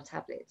taking bile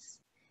tablets.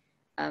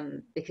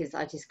 Because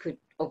I just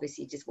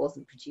obviously just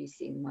wasn't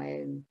producing my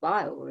own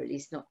bile, or at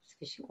least not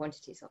sufficient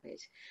quantities of it.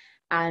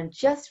 And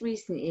just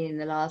recently, in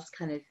the last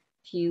kind of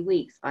few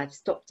weeks, I've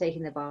stopped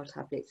taking the bile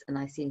tablets and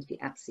I seem to be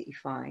absolutely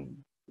fine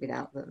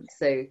without them.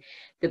 So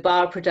the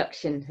bile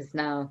production has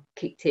now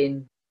kicked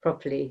in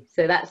properly.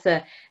 So that's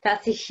a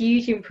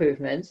huge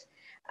improvement.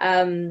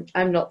 I'm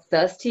not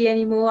thirsty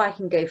anymore. I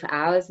can go for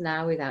hours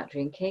now without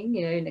drinking,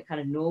 you know, in a kind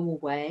of normal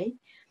way.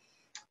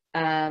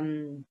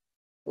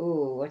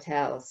 Oh, what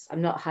else?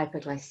 I'm not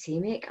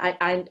hyperglycemic.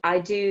 I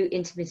do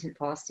intermittent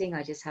fasting.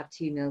 I just have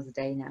 2 meals a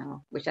day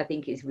now, which I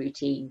think is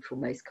routine for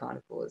most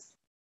carnivores.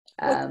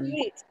 What do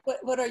you eat?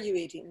 What are you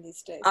eating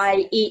these days?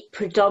 I eat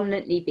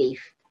predominantly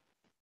beef.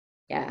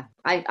 Yeah,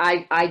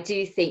 I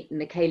do think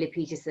Michaela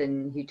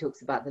Peterson, who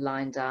talks about the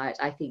Lion diet,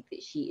 I think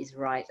that she is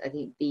right. I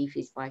think beef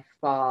is by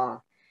far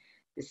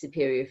the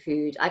superior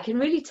food. I can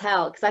really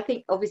tell, because I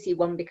think obviously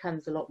one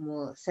becomes a lot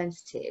more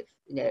sensitive,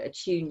 you know,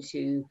 attuned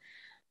to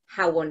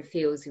how one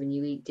feels when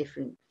you eat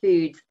different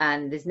foods,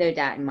 and there's no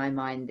doubt in my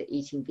mind that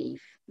eating beef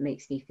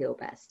makes me feel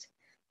best.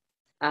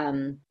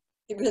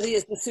 It really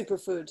is the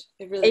superfood.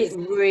 It really It is.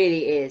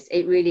 really is.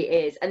 It really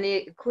is. And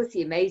of course,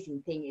 the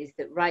amazing thing is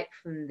that right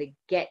from the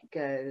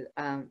get-go,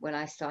 when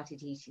I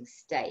started eating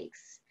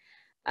steaks,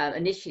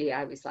 initially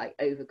I was like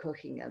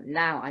overcooking them.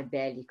 Now I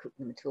barely cook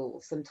them at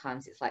all.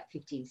 Sometimes it's like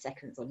 15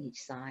 seconds on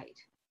each side,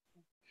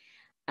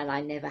 and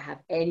I never have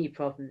any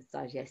problems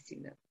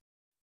digesting them.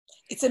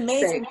 It's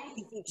amazing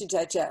to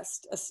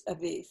digest a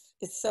beef.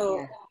 It's so.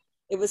 Yeah.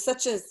 It was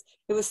such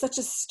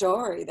a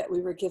story that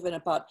we were given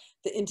about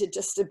the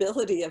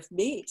indigestibility of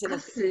meat. And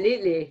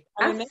Absolutely,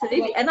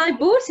 absolutely. And I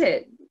bought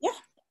it. Yeah,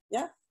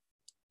 yeah.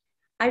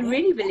 I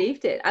really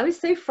believed it. I was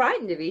so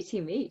frightened of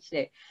eating meat, you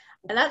know.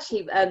 And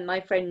actually, my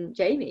friend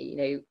Jamie, you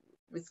know,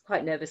 was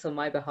quite nervous on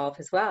my behalf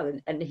as well.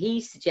 And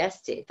he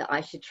suggested that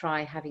I should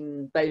try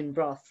having bone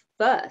broth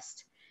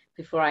first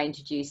before I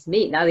introduced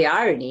meat. Now, the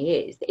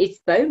irony is, it's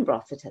bone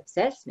broth that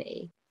upsets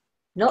me,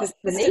 not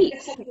the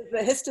meat. The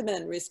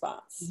histamine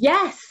response.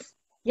 Yes,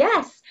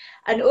 yes.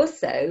 And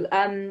also,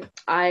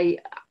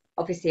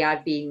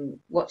 I've been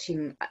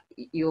watching,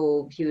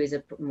 your viewers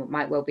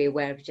might well be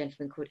aware of a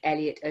gentleman called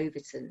Elliot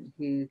Overton,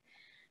 who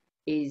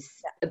is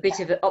a bit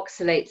of an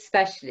oxalate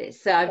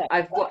specialist. So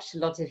I've watched a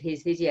lot of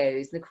his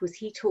videos, and of course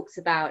he talks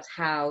about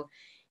how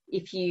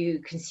if you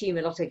consume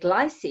a lot of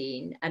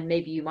glycine, and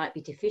maybe you might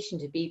be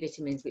deficient of B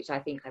vitamins, which I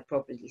think I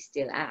probably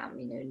still am,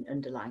 you know, in an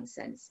underlying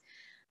sense,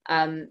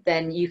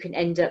 then you can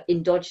end up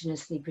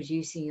endogenously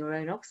producing your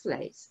own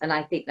oxalates. And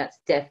I think that's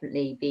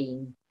definitely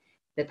been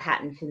the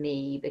pattern for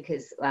me,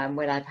 because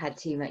when I've had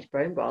too much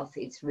bone broth,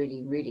 it's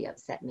really, really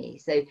upset me.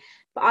 So,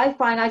 but I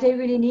find I don't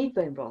really need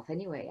bone broth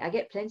anyway. I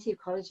get plenty of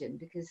collagen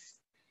because,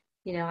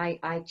 you know,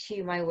 I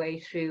chew my way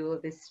through all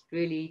this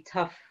really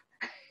tough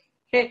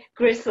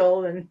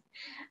gristle and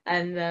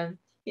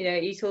you know,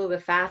 eat all the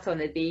fat on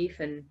the beef,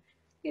 and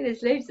you know,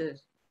 there's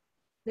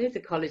loads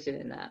of collagen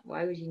in that.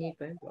 Why would you need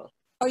bone broth?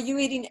 Are you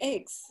eating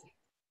eggs?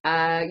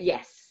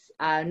 Yes,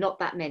 not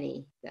that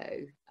many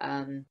though.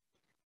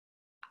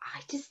 I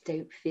just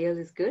don't feel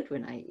as good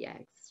when I eat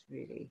eggs,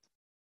 really.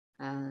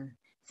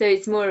 So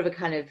it's more of a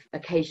kind of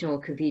occasional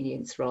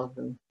convenience rather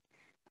than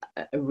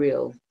a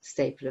real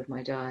staple of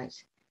my diet.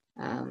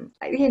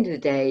 At the end of the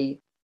day,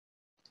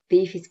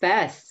 beef is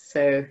best.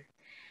 So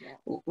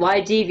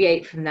why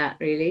deviate from that,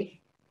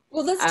 really?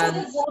 Well, let's talk a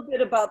little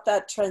bit about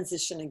that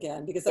transition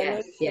again, because I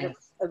know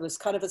it was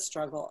kind of a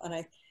struggle, and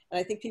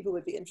I think people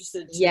would be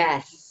interested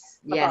to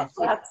about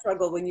that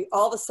struggle when you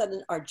all of a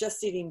sudden are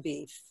just eating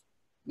beef.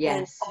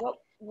 Yes. And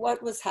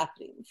what was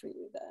happening for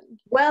you then?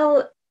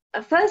 Well,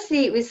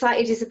 firstly, it was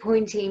slightly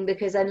disappointing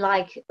because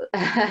unlike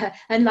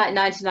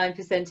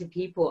 99% of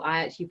people,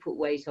 I actually put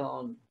weight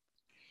on,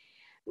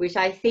 which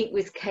I think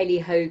was Kelly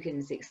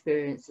Hogan's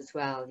experience as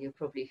well. You're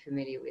probably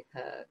familiar with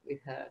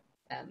her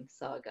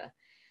saga.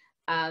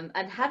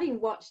 And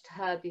having watched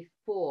her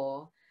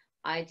before,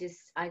 I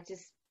just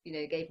you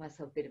know, gave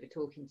myself a bit of a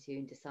talking to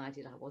and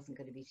decided I wasn't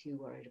going to be too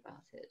worried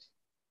about it.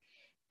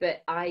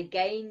 But I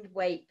gained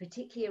weight,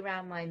 particularly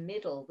around my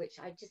middle, which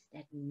I just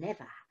had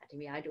never had. I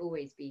mean, I'd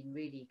always been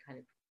really kind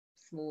of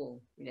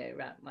small, you know,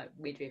 around my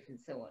midriff and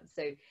so on.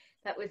 So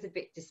that was a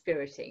bit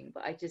dispiriting,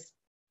 but I just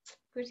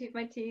gritted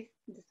my teeth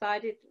and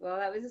decided, well,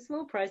 that was a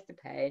small price to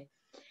pay.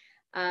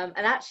 And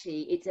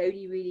actually, it's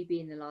only really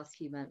been the last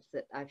few months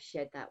that I've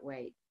shed that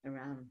weight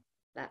around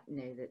that, you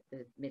know,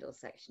 the middle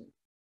section.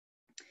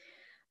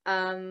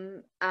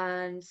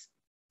 And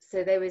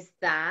so there was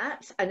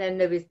that, and then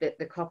there was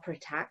the copper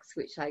attacks,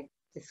 which I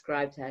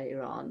described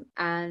earlier on.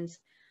 And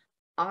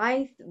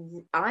I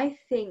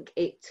think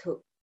it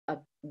took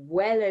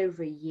well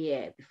over a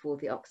year before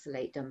the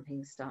oxalate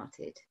dumping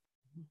started.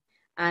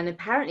 And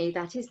apparently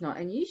that is not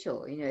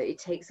unusual. You know, it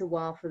takes a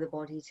while for the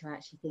body to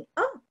actually think,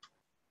 oh,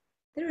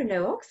 there are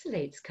no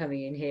oxalates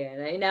coming in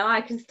here. You know,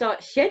 I can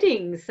start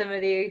shedding some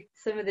of the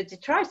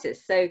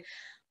detritus. So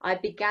I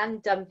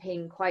began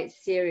dumping quite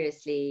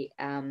seriously.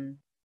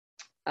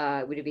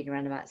 It would have been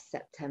around about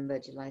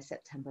July,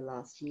 September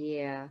last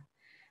year.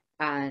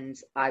 And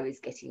I was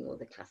getting all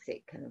the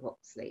classic kind of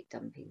oxalate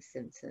dumping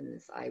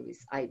symptoms.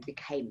 I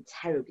became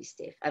terribly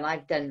stiff, and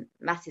I've done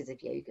masses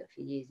of yoga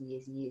for years and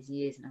years and years and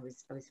years, and I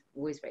was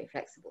always very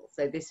flexible.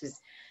 So this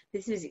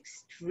was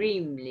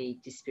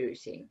extremely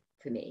dispiriting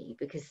for me,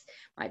 because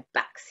my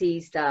back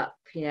seized up.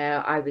 You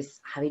know, I was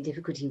having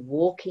difficulty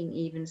walking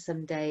even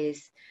some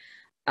days.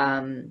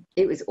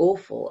 It was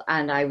awful,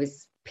 and I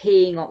was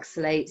peeing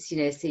oxalates.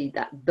 You know, see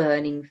that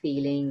burning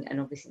feeling, and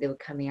obviously they were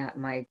coming out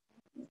of my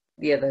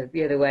the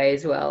other way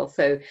as well.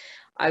 So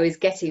I was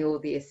getting all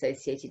the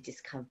associated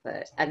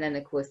discomfort. And then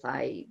of course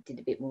I did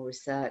a bit more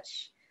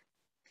research,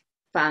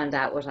 found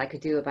out what I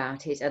could do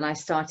about it, and I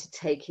started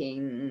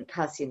taking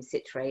calcium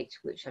citrate,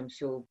 which I'm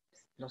sure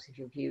a lot of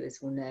your viewers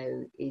will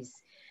know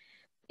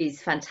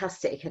is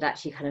fantastic at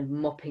actually kind of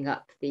mopping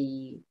up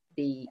the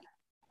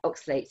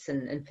oxalates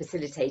and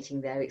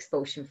facilitating their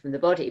expulsion from the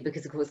body,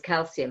 because of course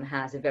calcium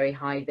has a very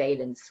high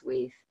valence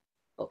with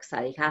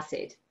oxalic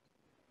acid.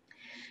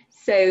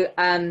 So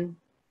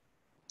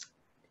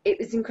it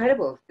was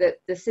incredible that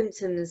the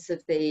symptoms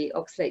of the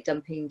oxalate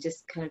dumping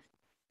just kind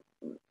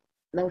of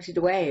melted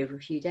away over a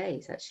few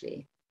days,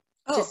 actually.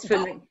 Oh, just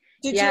from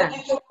did you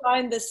also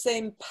find the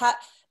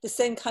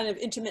same kind of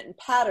intermittent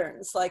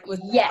patterns, like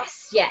with?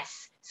 Yes.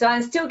 So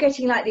I'm still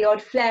getting like the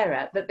odd flare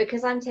up, but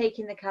because I'm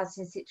taking the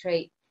calcium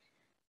citrate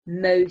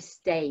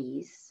most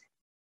days,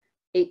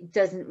 it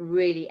doesn't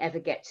really ever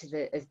get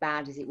to as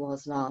bad as it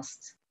was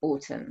last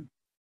autumn.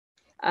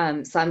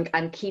 So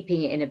I'm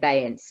keeping it in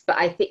abeyance, but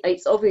I think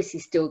it's obviously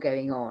still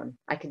going on.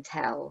 I can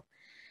tell.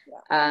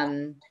 Yeah.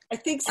 I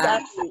think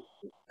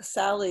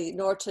Sally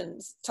Norton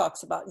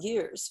talks about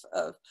years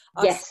of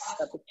oxalates. Yes.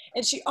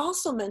 And she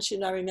also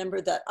mentioned, I remember,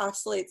 that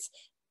oxalates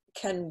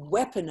can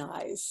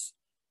weaponize,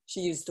 she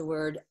used the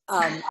word,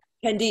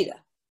 candida.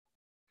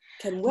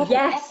 Can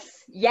weaponize.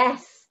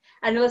 Yes.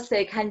 And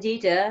also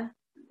candida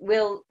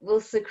will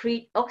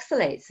secrete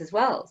oxalates as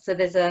well. So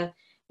it's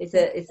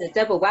a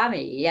double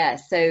whammy. Yeah.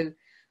 So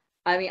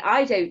I mean,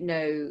 I don't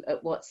know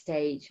at what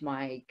stage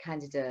my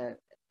candida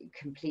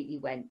completely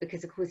went,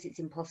 because of course it's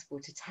impossible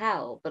to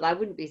tell, but I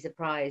wouldn't be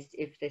surprised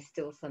if there's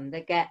still some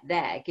that get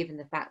there, given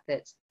the fact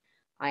that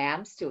I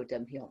am still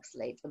dumping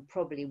oxalates and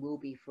probably will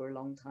be for a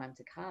long time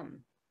to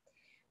come.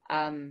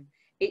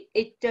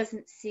 It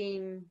doesn't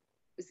seem,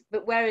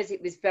 but whereas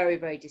it was very,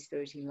 very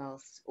dispiriting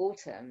last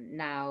autumn,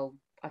 now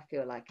I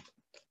feel like,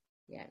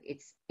 yeah,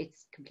 it's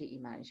completely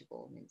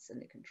manageable and it's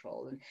under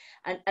control.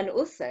 And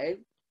also,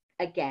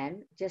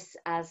 again, just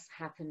as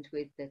happened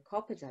with the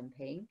copper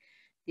dumping,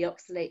 the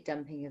oxalate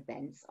dumping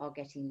events are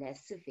getting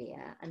less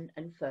severe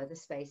and further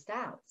spaced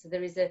out. So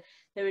there's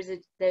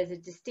a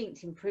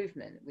distinct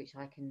improvement which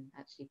I can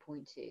actually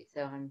point to.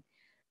 So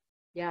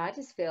I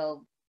just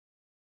feel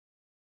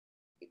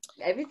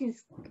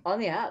everything's on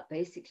the up,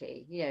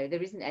 basically. You know,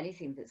 there isn't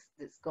anything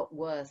that's got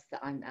worse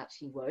that I'm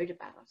actually worried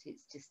about.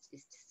 It's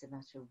just a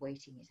matter of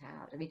waiting it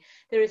out. I mean,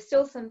 there are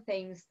still some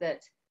things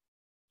that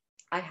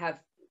I have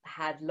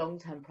had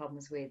long-term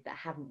problems with that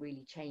haven't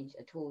really changed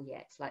at all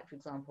yet. Like, for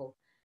example,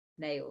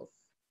 nails.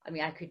 I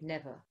mean, I could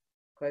never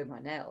grow my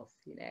nails,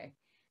 you know.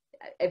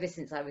 Ever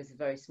since I was a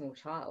very small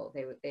child,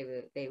 they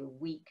were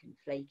weak and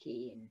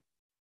flaky,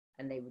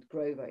 and they would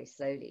grow very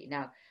slowly.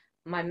 Now,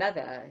 my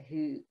mother,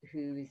 who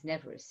is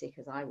never as sick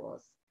as I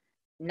was,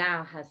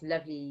 now has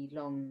lovely,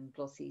 long,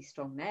 glossy,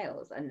 strong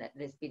nails, and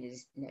there's been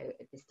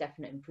this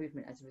definite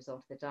improvement as a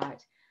result of the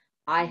diet.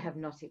 I have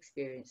not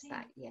experienced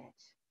that yet.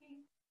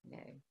 No.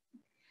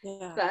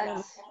 Yeah.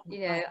 But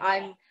you know,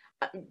 I'm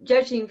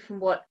judging from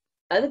what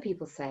other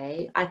people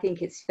say, I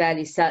think it's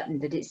fairly certain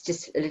that it's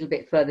just a little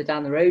bit further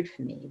down the road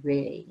for me,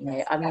 really. You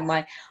know, I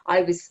mean,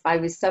 I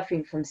was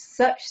suffering from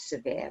such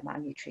severe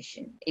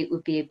malnutrition. It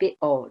would be a bit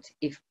odd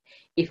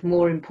if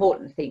more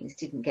important things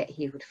didn't get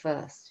healed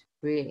first,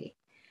 really.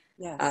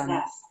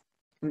 Yes.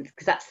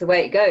 Because that's the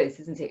way it goes,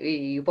 isn't it?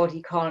 Really, your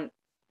body can't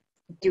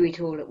do it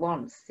all at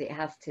once. It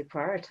has to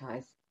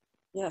prioritize.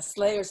 Yes,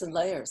 layers and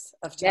layers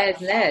of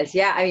layers.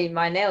 Yeah, I mean,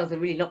 my nails are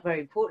really not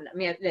very important. I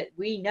mean, look,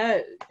 we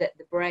know that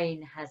the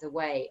brain has a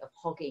way of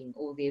hogging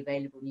all the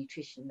available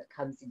nutrition that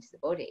comes into the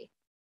body.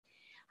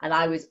 And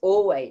I was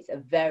always a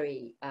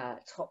very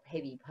top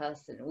heavy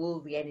person. All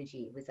the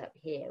energy was up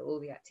here, all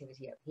the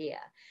activity up here.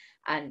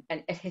 And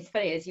it's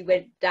funny, as you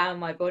went down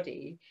my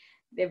body,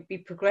 there would be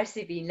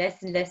progressively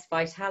less and less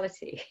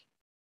vitality.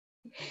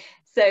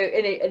 So,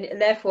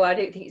 and therefore, I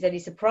don't think it's any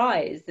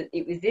surprise that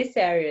it was this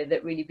area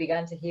that really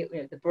began to heal,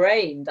 the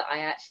brain, that I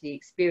actually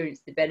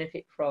experienced the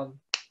benefit from,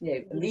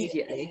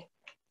 immediately.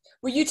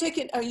 Were you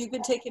taking, you've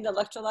been taking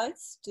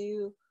electrolytes? Do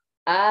you?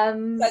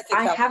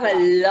 I have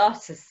a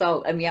lot of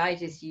salt. I mean, I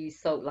just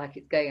use salt like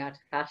it's going out of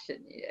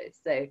fashion,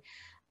 So,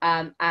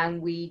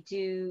 and we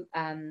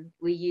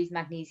use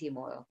magnesium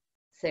oil.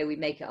 So we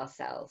make it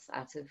ourselves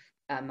out of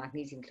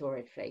magnesium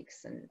chloride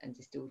flakes and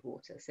distilled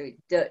water. So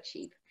it's dirt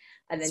cheap.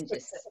 And then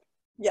just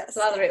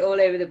slather it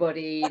all over the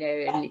body,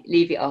 and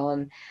leave it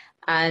on.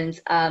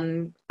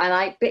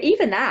 But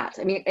even that,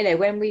 I mean,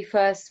 when we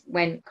first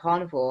went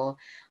carnivore,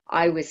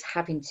 I was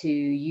having to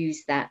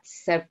use that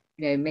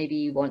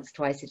maybe once,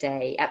 twice a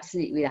day,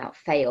 absolutely without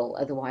fail.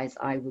 Otherwise,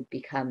 I would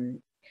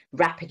become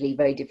rapidly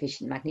very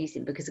deficient in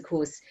magnesium, because, of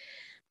course,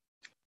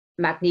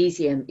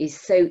 magnesium is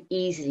so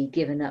easily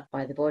given up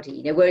by the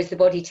body. Whereas the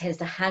body tends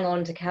to hang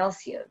on to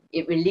calcium,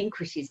 it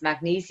relinquishes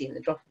magnesium,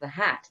 the drop of a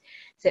hat.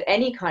 So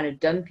any kind of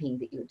dumping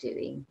that you're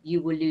doing,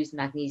 you will lose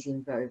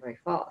magnesium very, very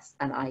fast.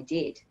 And I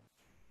did.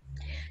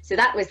 So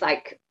that was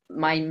like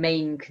my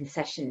main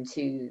concession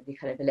to the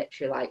kind of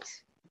electrolyte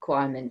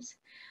requirement.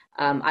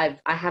 I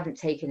haven't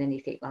taken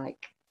anything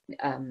like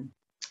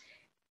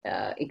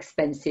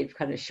expensive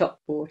kind of shop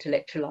bought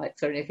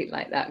electrolytes or anything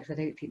like that, because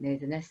I don't think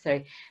those are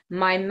necessary.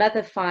 My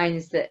mother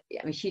finds that,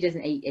 I mean, she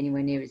doesn't eat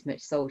anywhere near as much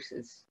salt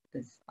as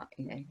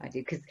I do,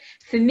 because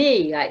for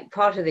me, like,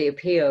 part of the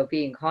appeal of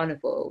being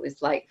carnivore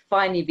was like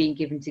finally being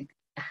given to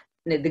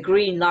the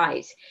green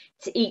light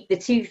to eat the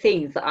two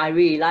things that I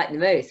really like the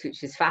most,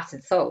 which is fat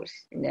and salt.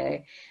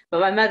 But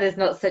my mother's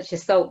not such a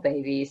salt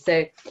baby,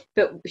 so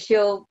but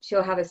she'll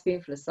have a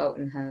spoonful of salt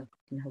in her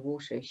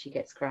water if she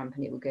gets cramp,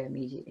 and it will go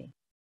immediately.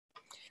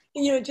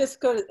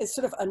 It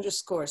sort of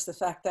underscores the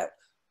fact that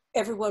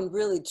everyone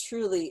really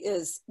truly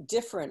is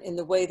different in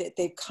the way that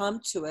they've come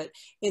to it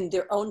in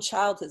their own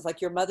childhoods.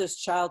 Like your mother's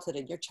childhood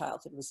and your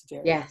childhood was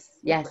very yes.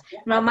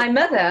 Well, my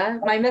mother,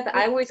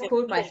 I always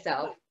called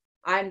myself,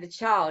 I'm the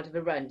child of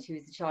a runt who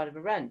is the child of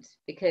a runt,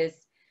 because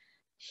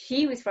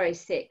she was very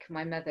sick,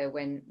 my mother,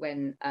 when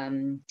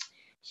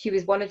she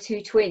was one of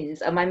two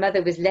twins, and my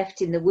mother was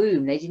left in the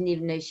womb. They didn't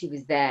even know she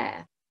was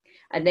there.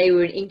 And they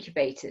were in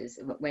incubators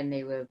when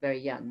they were very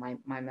young,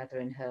 my mother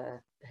and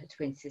her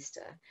twin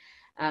sister.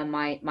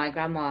 My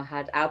grandma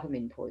had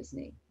albumin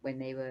poisoning when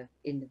they were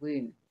in the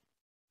womb.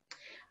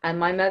 And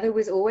my mother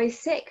was always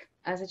sick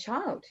as a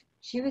child.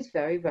 She was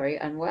very, very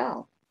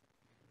unwell.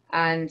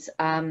 And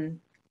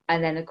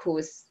then, of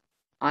course,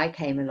 I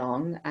came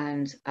along,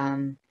 and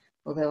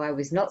although I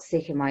was not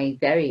sick in my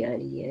very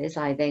early years,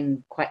 I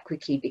then quite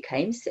quickly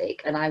became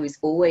sick, and I was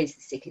always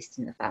the sickest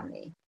in the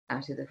family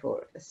out of the four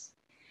of us.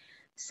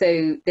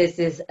 So there's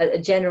a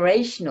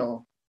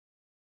generational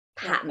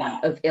pattern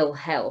of ill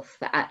health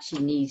that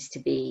actually needs to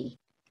be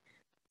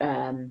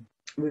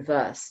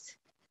reversed.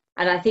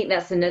 And I think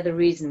that's another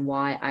reason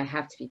why I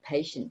have to be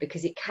patient,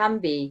 because it can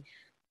be,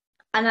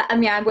 and I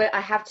mean,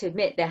 I have to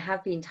admit, there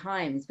have been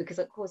times, because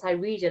of course I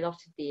read a lot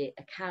of the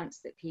accounts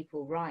that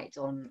people write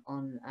on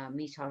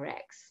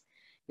MeatRx,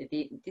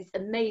 these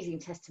amazing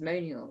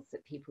testimonials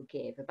that people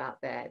give about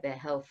their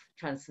health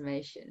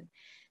transformation.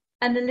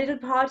 And a little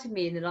part of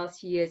me in the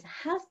last few years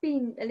has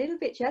been a little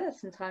bit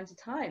jealous from time to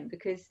time,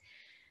 because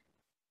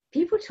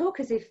people talk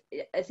as if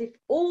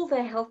all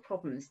their health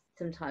problems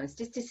sometimes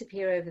just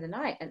disappear over the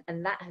night,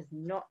 and that has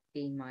not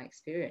been my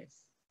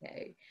experience.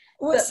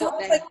 Well, it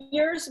sounds like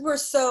yours were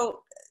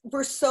so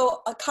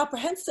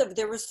comprehensive.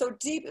 They were so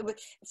deep,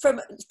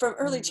 from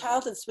early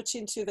childhood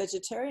switching to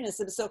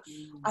vegetarianism. So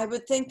I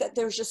would think that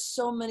there's just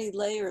so many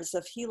layers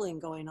of healing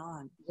going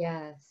on.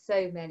 Yeah,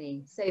 so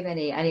many,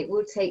 and it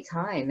will take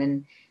time.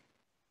 And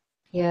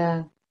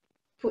yeah,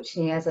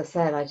 fortunately, as I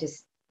said, I've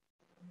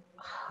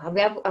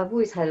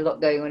always had a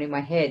lot going on in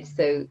my head,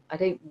 so I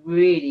don't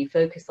really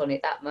focus on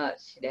it that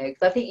much,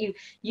 because I think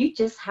you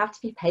just have to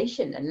be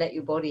patient and let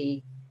your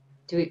body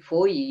do it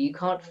for you. You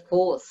can't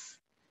force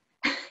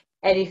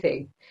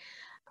anything.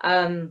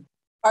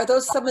 Are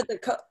those some of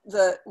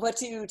the what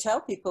do you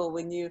tell people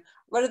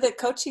what are the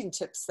coaching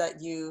tips that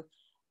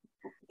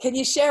can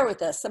you share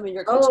with us some of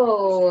your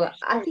coaching tips?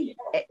 I think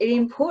the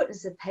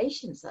importance of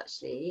patience,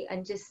 actually,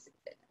 and just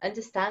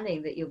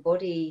understanding that your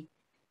body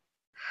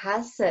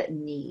has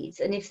certain needs,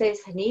 and if those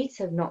needs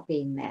have not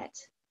been met,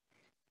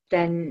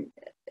 then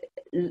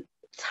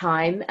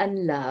time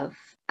and love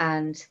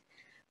and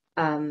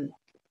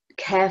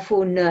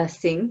careful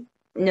nurturing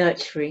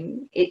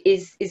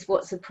is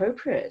what's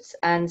appropriate,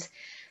 and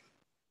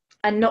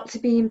not to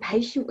be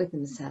impatient with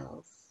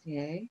themselves,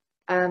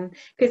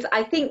 because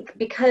I think,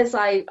 because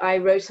I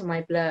wrote on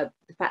my blurb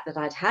the fact that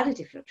I'd had a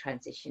different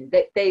transition,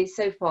 that they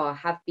so far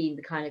have been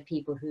the kind of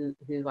people who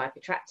I've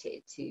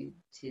attracted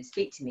to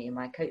speak to me in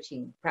my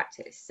coaching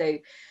practice. So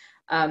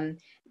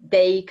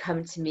they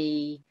come to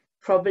me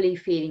probably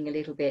feeling a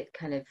little bit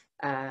kind of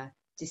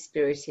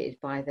dispirited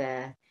by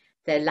their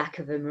lack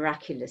of a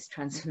miraculous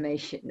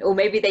transformation, or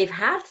maybe they've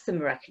had some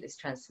miraculous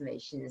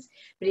transformations,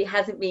 but it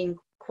hasn't been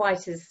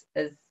quite as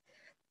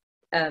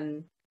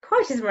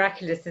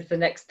miraculous as the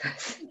next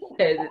person, you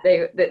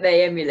know, that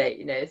they emulate,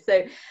 you know.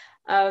 So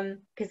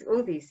because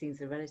all these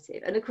things are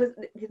relative, and of course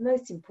the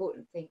most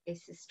important thing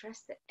is to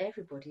stress that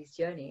everybody's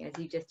journey,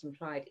 as you just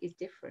implied, is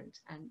different,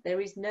 and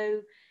there is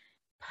no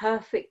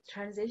perfect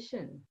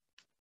transition,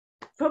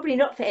 probably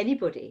not for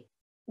anybody.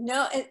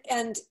 No,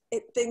 and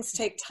things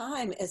take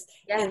time. And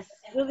Yes,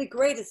 really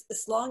great as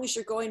long as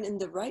you're going in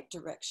the right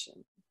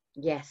direction.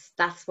 yes,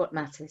 that's what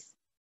matters.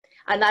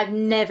 And I've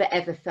never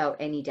ever felt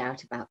any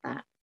doubt about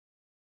that.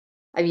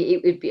 I mean,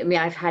 it would be, I mean,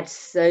 I've had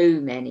so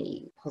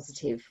many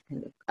positive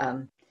kind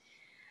of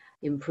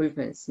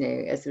improvements, you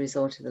know, as a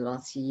result of the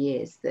last few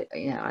years, that,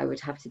 you know, I would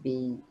have to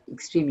be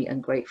extremely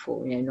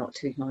ungrateful, you know, not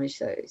to acknowledge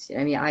those. You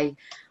know, I mean,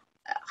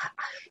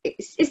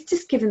 it's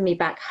just given me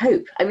back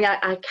hope. I mean,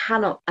 I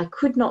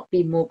could not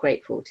be more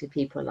grateful to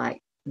people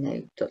like, you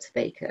know, Dr.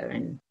 Baker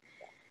and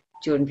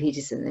Jordan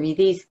Peterson. I mean,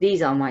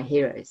 these are my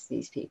heroes,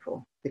 these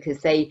people, because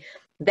they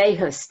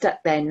have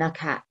stuck their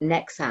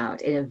necks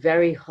out in a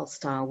very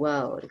hostile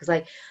world.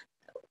 Because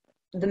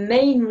the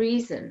main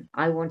reason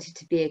I wanted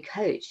to be a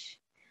coach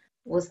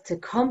was to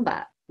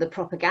combat the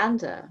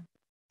propaganda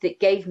that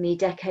gave me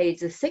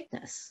decades of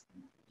sickness.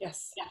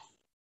 Yes. Yes.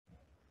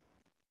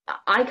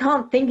 I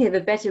can't think of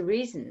a better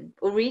reason,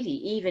 or really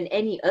even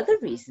any other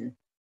reason.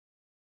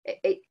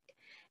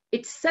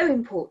 It's so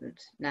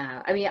important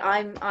now. I mean,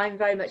 I'm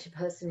very much a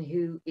person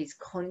who is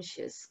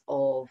conscious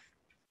of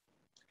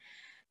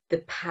the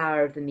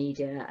power of the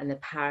media and the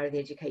power of the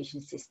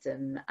education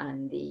system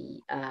and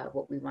the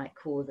what we might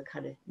call the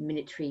kind of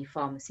military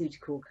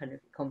pharmaceutical kind of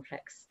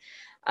complex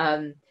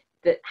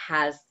that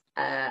has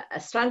a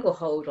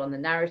stranglehold on the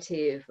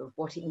narrative of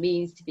what it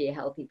means to be a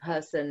healthy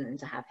person and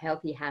to have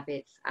healthy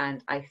habits.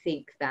 And I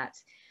think that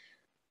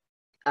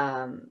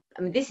I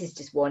mean, this is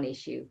just one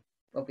issue.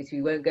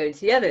 Obviously, we won't go into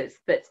the others,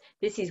 but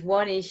this is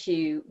one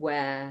issue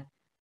where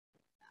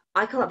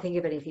I can't think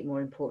of anything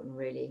more important,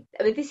 really.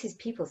 I mean, this is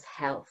people's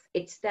health.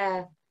 It's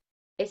their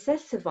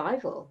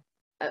survival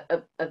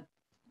of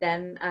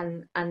them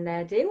and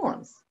their dear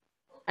ones.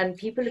 And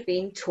people are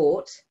being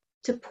taught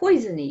to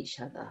poison each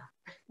other.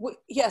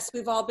 Yes,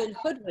 we've all been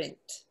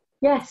hoodwinked.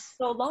 Yes.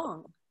 So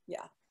long.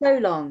 Yeah. So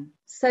long,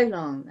 so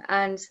long.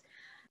 And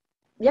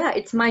yeah,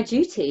 it's my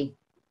duty.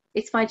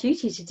 It's my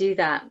duty to do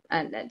that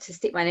and to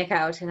stick my neck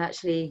out and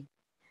actually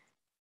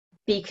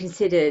be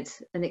considered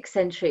an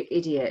eccentric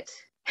idiot.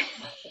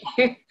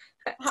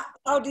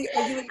 How do you,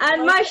 are you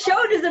and my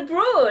shoulders are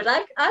broad.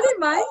 I don't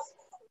mind.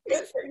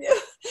 Good for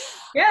you.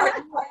 Yeah.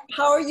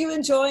 How are you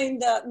enjoying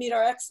the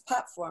MeetRx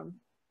platform?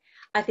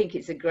 I think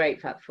it's a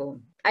great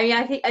platform. I mean,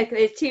 I think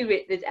there's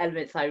two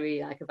elements I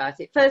really like about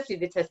it. Firstly,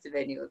 the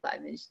testimonials that I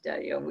mentioned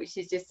earlier on, which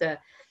is just a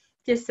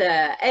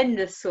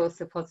endless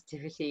source of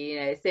positivity. You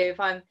know, so if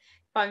I'm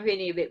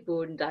feeling a bit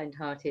bored and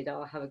downhearted,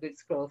 I'll have a good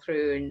scroll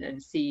through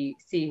and see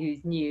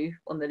who's new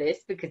on the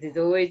list, because there's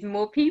always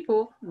more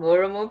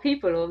and more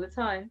people all the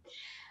time.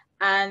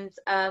 And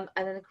then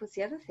of course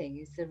the other thing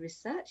is the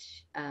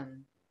research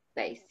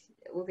base,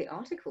 all the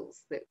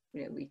articles that,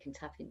 you know, we can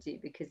tap into,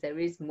 because there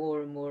is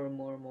more and more and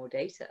more and more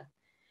data.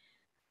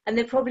 And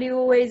there probably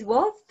always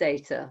was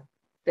data,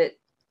 but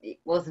it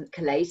wasn't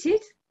collated,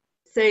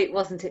 so it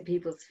wasn't at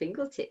people's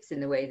fingertips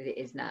in the way that it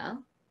is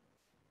now.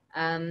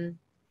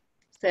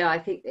 So I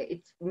think that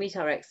it's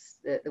MeetRx,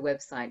 the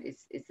website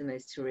is the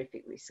most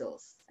terrific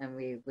resource, and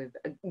we've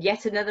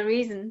yet another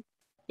reason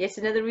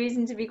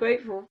to be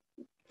grateful.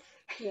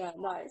 Yeah,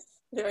 nice.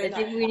 Very As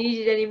nice. if we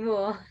needed any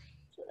more.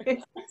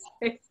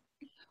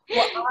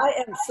 Well, I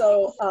am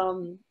so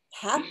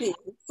happy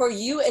for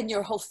you and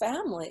your whole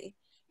family.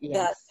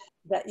 Yes.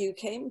 that you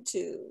came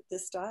to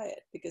this diet,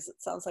 because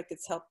it sounds like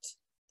it's helped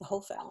the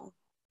whole family.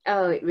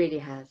 Oh, it really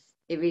has.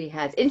 It really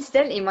has.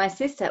 Incidentally, my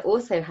sister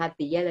also had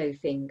the yellow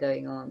thing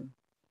going on.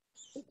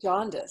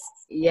 Jaundice.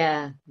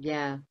 Yeah,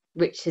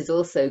 which has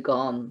also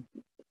gone.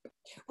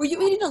 Were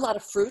you eating a lot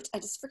of fruit? I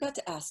just forgot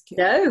to ask you.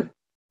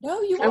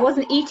 No, you I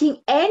wasn't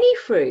eating any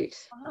fruit.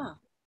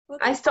 Well,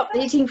 I stopped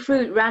eating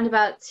fruit around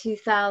about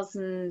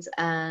 2000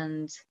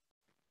 and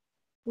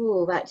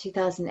about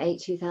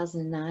 2008,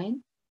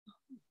 2009.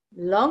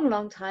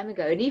 Long time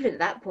ago. And even at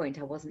that point,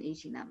 I wasn't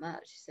eating that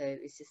much. So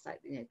it's just like,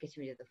 you know,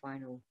 getting rid of the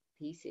final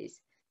pieces.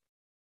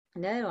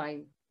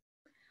 No,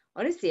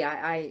 honestly,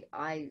 I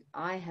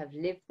have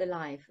lived the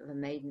life of a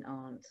maiden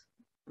aunt.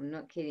 I'm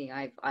not kidding.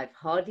 I've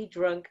hardly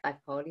drunk.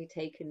 I've hardly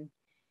taken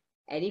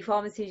any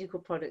pharmaceutical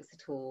products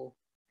at all.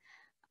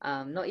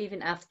 Not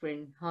even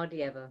aspirin,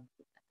 hardly ever.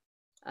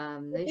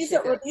 No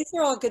sugar. These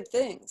are all good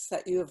things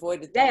that you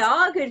avoided. They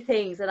are good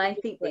things, and I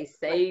think they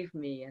saved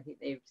me. I think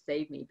they've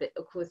saved me. But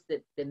of course,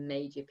 the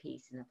major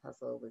piece in the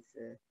puzzle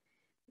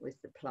was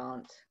the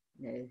plant.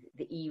 You know,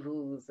 the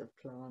evils of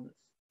plants.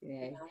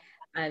 You know,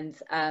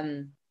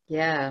 and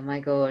yeah,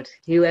 my God,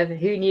 who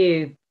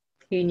knew?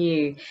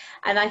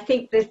 And I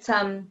think that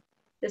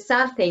the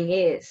sad thing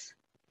is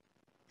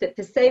that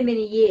for so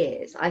many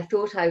years I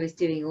thought I was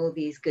doing all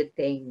these good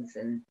things,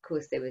 and of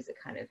course there was a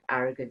kind of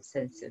arrogant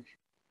sense of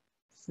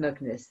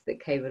smugness that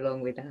came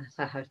along with that,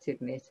 I have to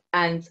admit.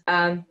 And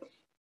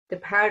the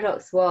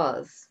paradox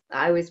was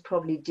I was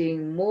probably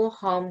doing more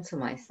harm to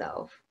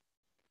myself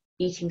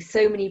eating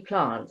so many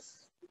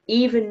plants,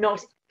 even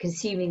not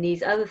consuming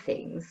these other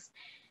things,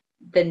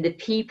 than the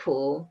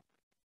people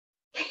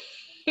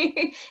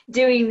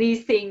doing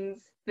these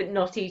things but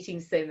not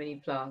eating so many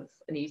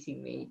plants and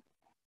eating meat.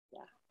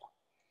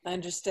 I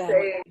understand.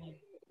 So,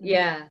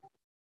 yeah.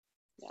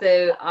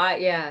 So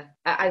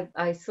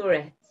I saw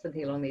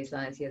something along these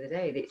lines the other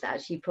day, that it's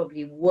actually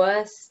probably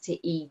worse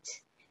to eat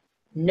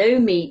no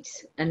meat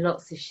and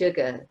lots of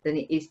sugar than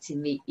it is to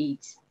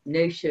eat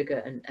no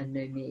sugar and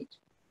no meat.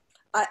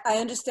 I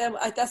understand.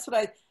 That's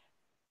what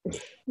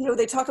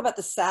they talk about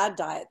the SAD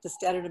diet, the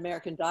standard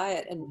American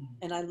diet.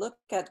 And I look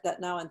at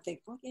that now and think,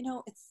 well,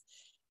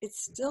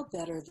 it's still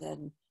better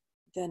than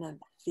a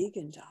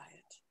vegan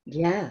diet.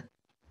 Yeah.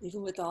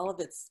 Even with all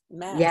of its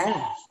mess.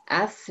 Yeah,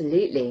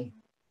 absolutely.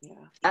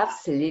 Yeah.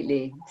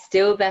 Absolutely.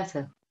 Still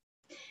better.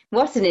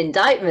 What an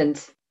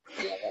indictment.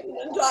 Yeah, what an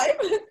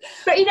indictment.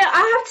 But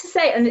I have to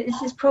say, and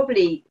this is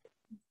probably,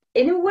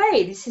 in a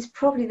way, this is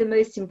probably the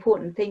most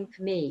important thing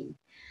for me.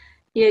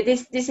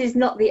 This is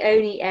not the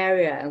only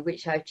area in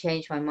which I've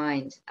changed my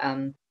mind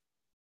in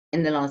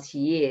the last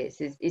few years.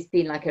 It's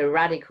been like a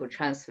radical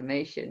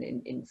transformation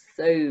in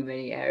so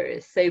many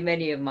areas. So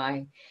many of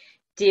my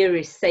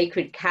dearest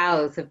sacred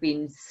cows have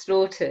been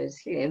slaughtered,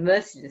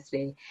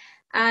 mercilessly,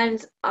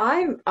 and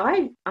I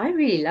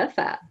really love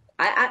that.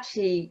 I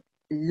actually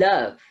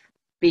love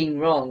being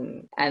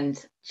wrong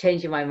and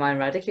changing my mind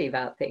radically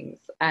about things,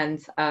 and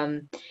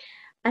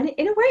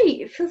in a way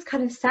it feels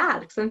kind of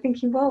sad, because I'm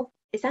thinking, well,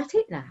 is that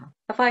it now?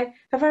 Have I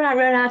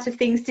run out of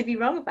things to be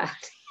wrong about?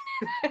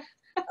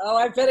 Oh,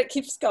 I bet it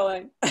keeps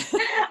going.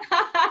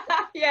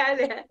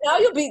 Yeah. Now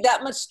you'll be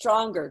that much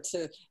stronger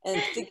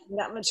and thinking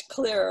that much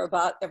clearer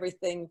about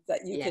everything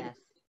that you can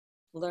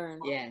learn.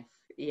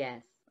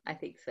 Yes, I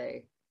think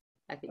so.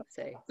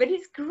 But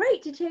it's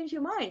great to change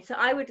your mind. So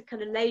I would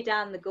kind of lay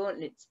down the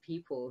gauntlet to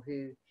people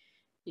who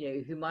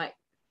might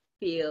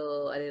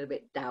feel a little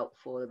bit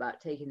doubtful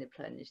about taking the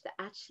plunge, that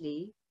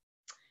actually,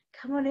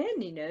 come on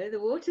in, the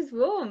water's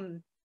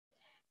warm.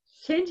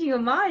 Changing your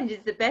mind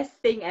is the best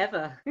thing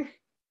ever.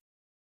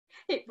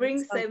 It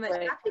brings so much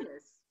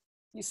happiness.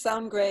 You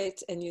sound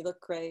great and you look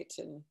great.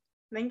 And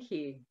thank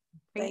you.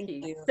 Thank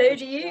you. So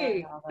do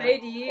you. So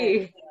do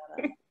you.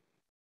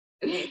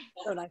 It's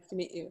so nice to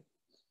meet you.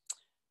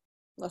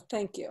 Well,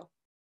 thank you.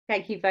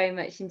 Thank you very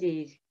much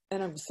indeed.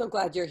 And I'm so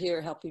glad you're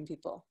here helping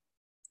people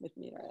with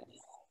me.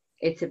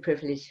 It's a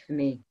privilege for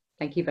me.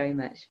 Thank you very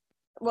much.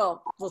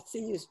 Well, we'll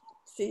see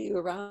you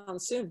around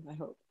soon, I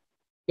hope.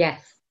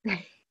 Yes.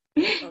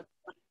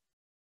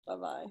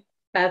 Bye-bye.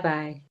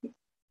 Bye-bye.